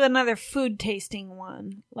should do another food tasting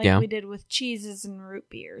one, like we did with cheeses and root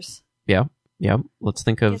beers. Yeah. Let's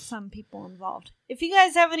think of... Get some people involved. If you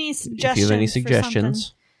guys have any suggestions, for something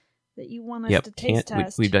that you want us to taste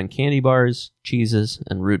test. We've done candy bars, cheeses,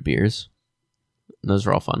 and root beers. Those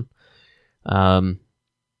are all fun.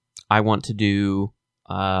 I want to do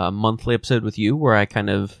a monthly episode with you where I kind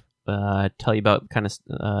of tell you about kind of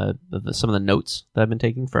some of the notes that I've been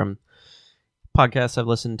taking from podcasts I've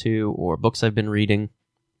listened to or books I've been reading,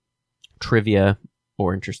 trivia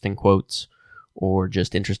or interesting quotes or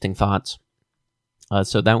just interesting thoughts.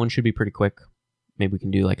 So that one should be pretty quick. Maybe we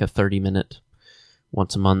can do like a 30-minute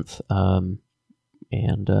once a month. And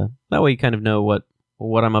that way you kind of know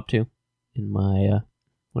what I'm up to in my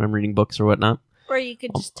when I'm reading books or whatnot. Or you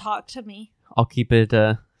could just talk to me. I'll keep it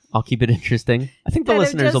interesting. I think the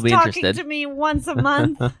listeners will be interested. Talking to me once a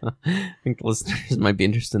month. I think the listeners might be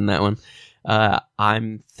interested in that one.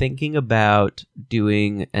 I'm thinking about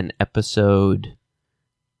doing an episode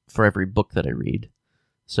for every book that I read.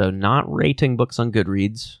 So not rating books on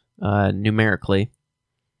Goodreads numerically,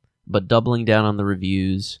 but doubling down on the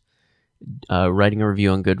reviews, writing a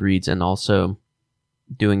review on Goodreads, and also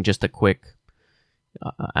doing just a quick,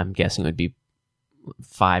 I'm guessing it would be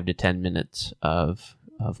 5 to 10 minutes of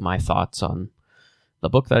my thoughts on the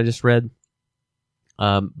book that I just read.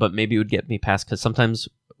 But maybe it would get me past, because sometimes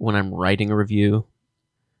when I'm writing a review,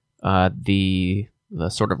 the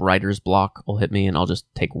sort of writer's block will hit me and I'll just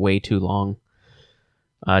take way too long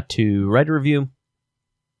to write a review.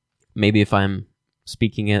 Maybe if I'm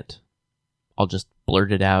speaking it, I'll just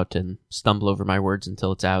blurt it out and stumble over my words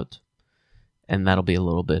until it's out, and that'll be a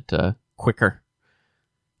little bit quicker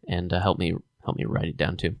and help me write it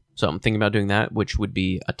down too. So I'm thinking about doing that, which would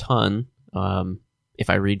be a ton. If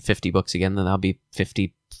I read 50 books again, then that'll be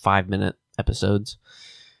 55-minute episodes.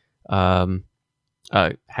 Have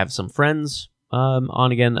some friends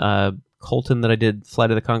on again. Colton that I did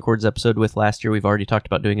Flight of the Conchords episode with last year. We've already talked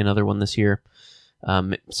about doing another one this year.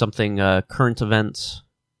 Something current events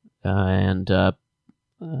and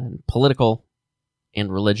political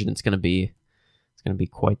and religion. It's going to be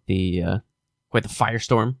quite the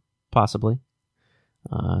firestorm, possibly.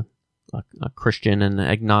 A Christian and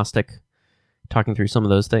agnostic talking through some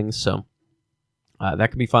of those things. So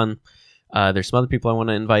that could be fun. There's some other people I want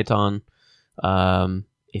to invite on.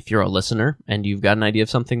 If you're a listener and you've got an idea of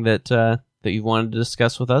something that you wanted to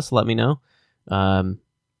discuss with us, let me know.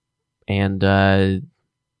 And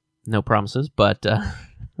no promises, but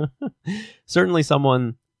certainly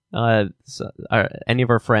someone, any of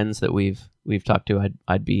our friends that we've talked to,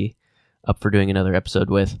 I'd be up for doing another episode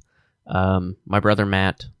with. My brother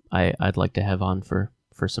Matt, I'd like to have on for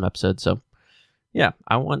some episodes. So yeah,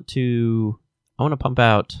 I want to pump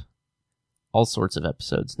out all sorts of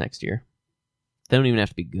episodes next year. They don't even have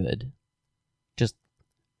to be good. Just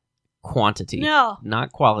quantity. No.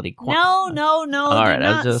 Not quality. No. All right,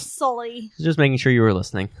 I was just making sure you were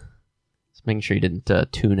listening. Just making sure you didn't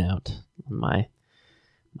tune out on my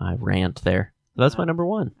rant there. That's my number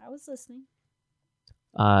one. I was listening.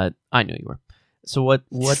 I knew you were. So what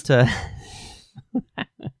was there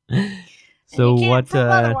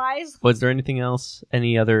anything else?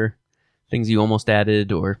 Any other things you almost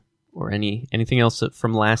added or anything else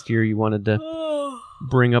from last year you wanted to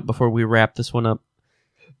bring up before we wrap this one up?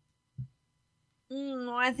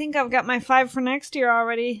 I think I've got my 5 for next year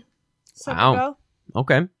already. Wow.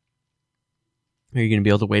 Okay. Are you going to be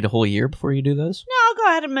able to wait a whole year before you do those? No, I'll go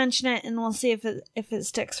ahead and mention it, and we'll see if it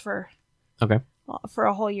sticks for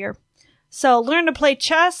a whole year. So, learn to play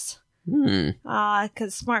chess.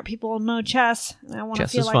 Because smart people know chess, and I want to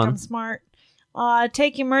feel like I'm smart.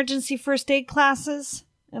 Take emergency first aid classes.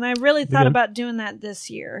 And I really thought about doing that this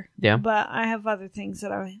year. Yeah. But I have other things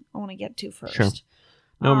that I want to get to first. Sure.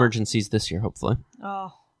 No emergencies this year, hopefully.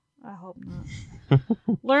 Oh, I hope not.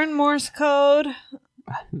 Learn Morse code.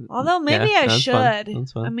 Although maybe I that's should. fun.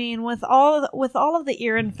 That's fun. I mean, with all of the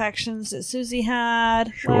ear infections that Susie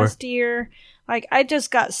had last year, like I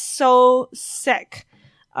just got so sick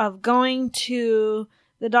of going to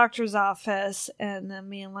the doctor's office and then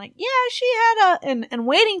being like, yeah, she had and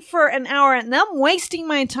waiting for an hour and them wasting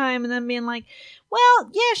my time and then being like,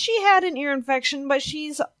 well, yeah, she had an ear infection, but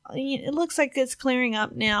it looks like it's clearing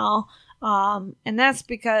up now. And that's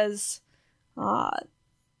because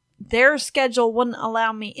their schedule wouldn't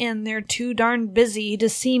allow me in. They're too darn busy to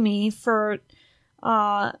see me for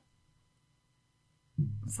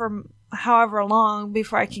however long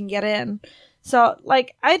before I can get in. So,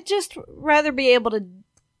 like, I'd just rather be able to,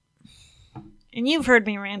 and you've heard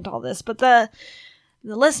me rant all this, but the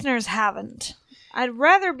listeners haven't. I'd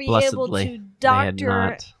rather be able to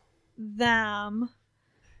doctor them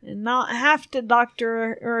and not have to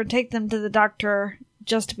doctor or take them to the doctor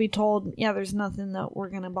just to be told, yeah, there's nothing that we're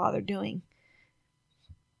going to bother doing.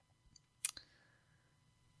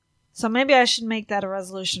 So maybe I should make that a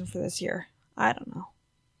resolution for this year. I don't know.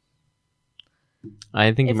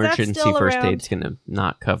 I think emergency first aid's going to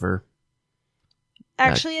not cover.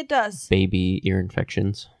 Actually, it does. Baby ear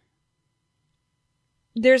infections.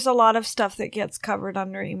 There's a lot of stuff that gets covered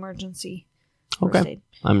under emergency first aid.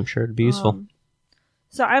 I'm sure it'd be useful.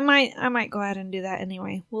 So I might go ahead and do that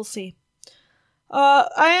anyway. We'll see. I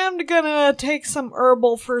am gonna take some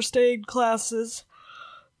herbal first aid classes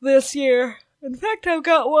this year. In fact, I've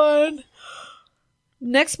got one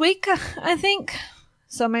next week, I think.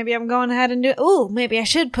 So maybe I'm going ahead and do. Ooh, maybe I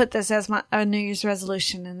should put this as my New Year's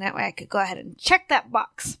resolution, and that way I could go ahead and check that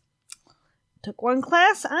box. Took one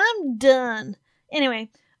class, I'm done. Anyway,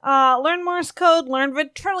 learn Morse code, learn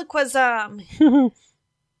ventriloquism.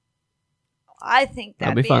 I think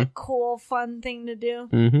that'd be a cool, fun thing to do.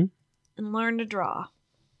 Mm-hmm. And learn to draw.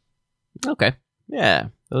 Okay. Yeah,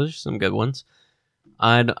 those are some good ones.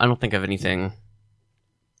 I don't think I have anything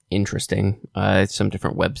interesting. Some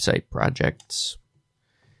different website projects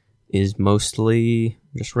is mostly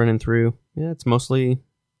just running through. Yeah, it's mostly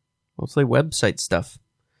website stuff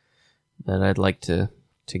that I'd like to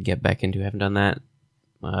get back into. I haven't done that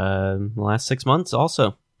the last 6 months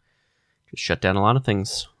also. Just shut down a lot of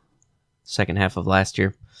things second half of last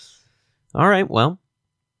year. All right, well,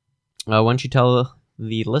 why don't you tell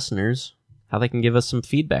the listeners how they can give us some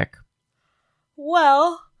feedback?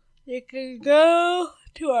 Well, you can go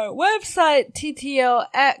to our website,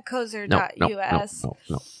 tto@kozer.us.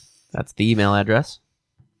 No. That's the email address.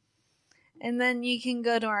 And then you can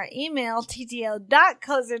go to our email,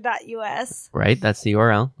 tto.kozer.us. Right, that's the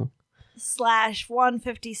URL.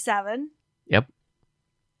 /157. Yep.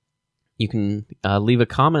 You can leave a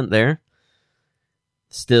comment there.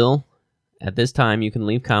 Still, at this time, you can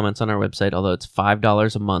leave comments on our website, although it's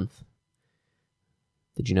 $5 a month.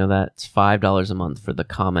 Did you know that? It's $5 a month for the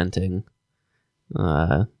commenting.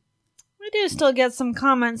 We do still get some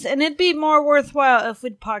comments, and it'd be more worthwhile if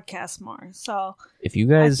we'd podcast more. So, if you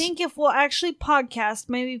guys, I think if we'll actually podcast,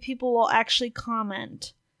 maybe people will actually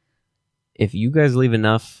comment. If you guys leave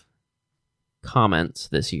enough comments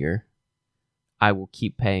this year, I will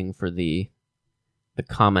keep paying for the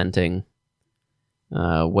commenting.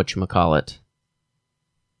 Whatchamacallit.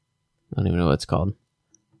 I don't even know what it's called.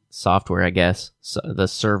 Software, I guess. The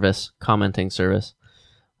service, commenting service.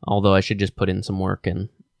 Although I should just put in some work and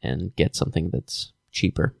get something that's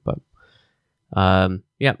cheaper. But,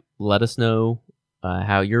 yeah, let us know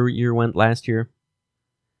how your year went last year.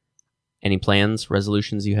 Any plans,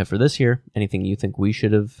 resolutions you have for this year. Anything you think we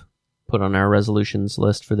should have put on our resolutions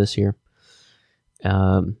list for this year.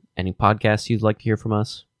 Any podcasts you'd like to hear from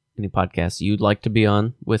us. Any podcasts you'd like to be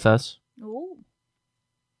on with us. Ooh.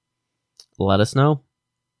 Let us know.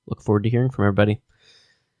 Look forward to hearing from everybody.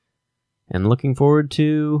 And looking forward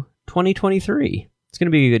to 2023. It's going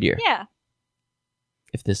to be a good year. Yeah.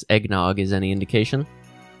 If this eggnog is any indication.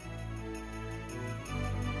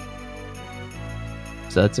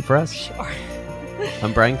 So that's it for us. Sure.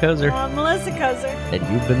 I'm Brian Kozer. I'm Melissa Kozer. And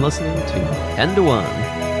you've been listening to 10 to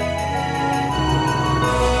 1.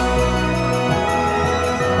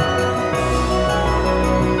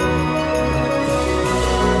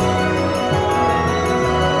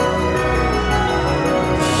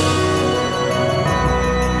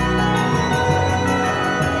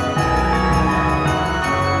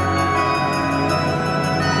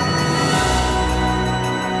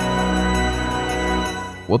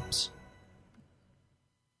 Whoops.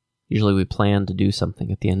 Usually we plan to do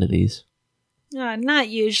something at the end of these. Not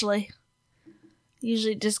usually.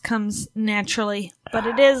 Usually it just comes naturally. But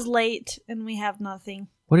it is late and we have nothing.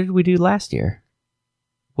 What did we do last year?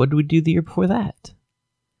 What did we do the year before that?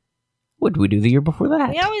 What did we do the year before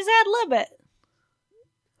that? We always ad-lib it.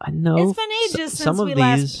 I know. It's been ages since we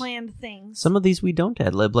last planned things. Some of these we don't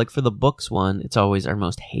ad lib. Like for the books one, it's always our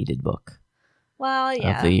most hated book. Well,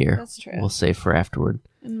 yeah, of the year. That's true. We'll save for afterward.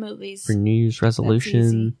 And movies. For New Year's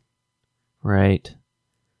resolution. Right.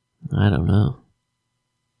 I don't know.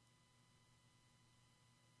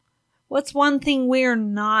 What's one thing we're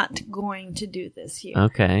not going to do this year?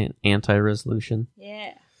 Okay, anti-resolution.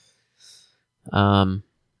 Yeah. I'm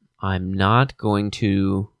not going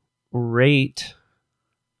to rate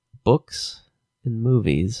books and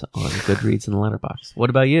movies on Goodreads and Letterboxd. What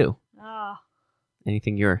about you? Oh,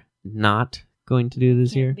 Anything you're not going to do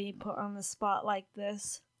this year? can't be put on the spot like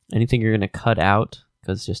this. Anything you're going to cut out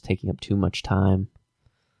because it's just taking up too much time?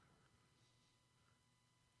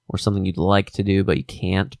 Or something you'd like to do but you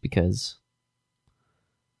can't because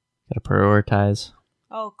you got to prioritize?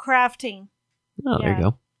 Oh, crafting. Oh, there Yeah. you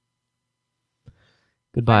go.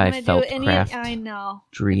 Goodbye, felt craft. I know.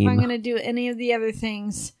 Dream. If I'm going to do any of the other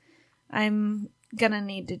things, I'm going to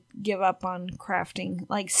need to give up on crafting,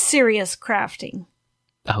 like serious crafting.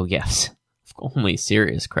 Oh, yes. Only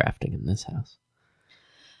serious crafting in this house.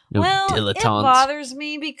 No Well, dilettante. it bothers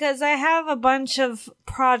me because I have a bunch of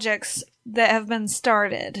projects that have been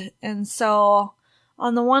started. And so,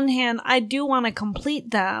 on the one hand, I do want to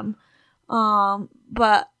complete them.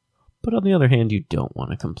 But But on the other hand, you don't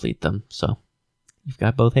want to complete them, so you've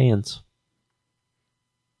got both hands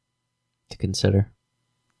to consider.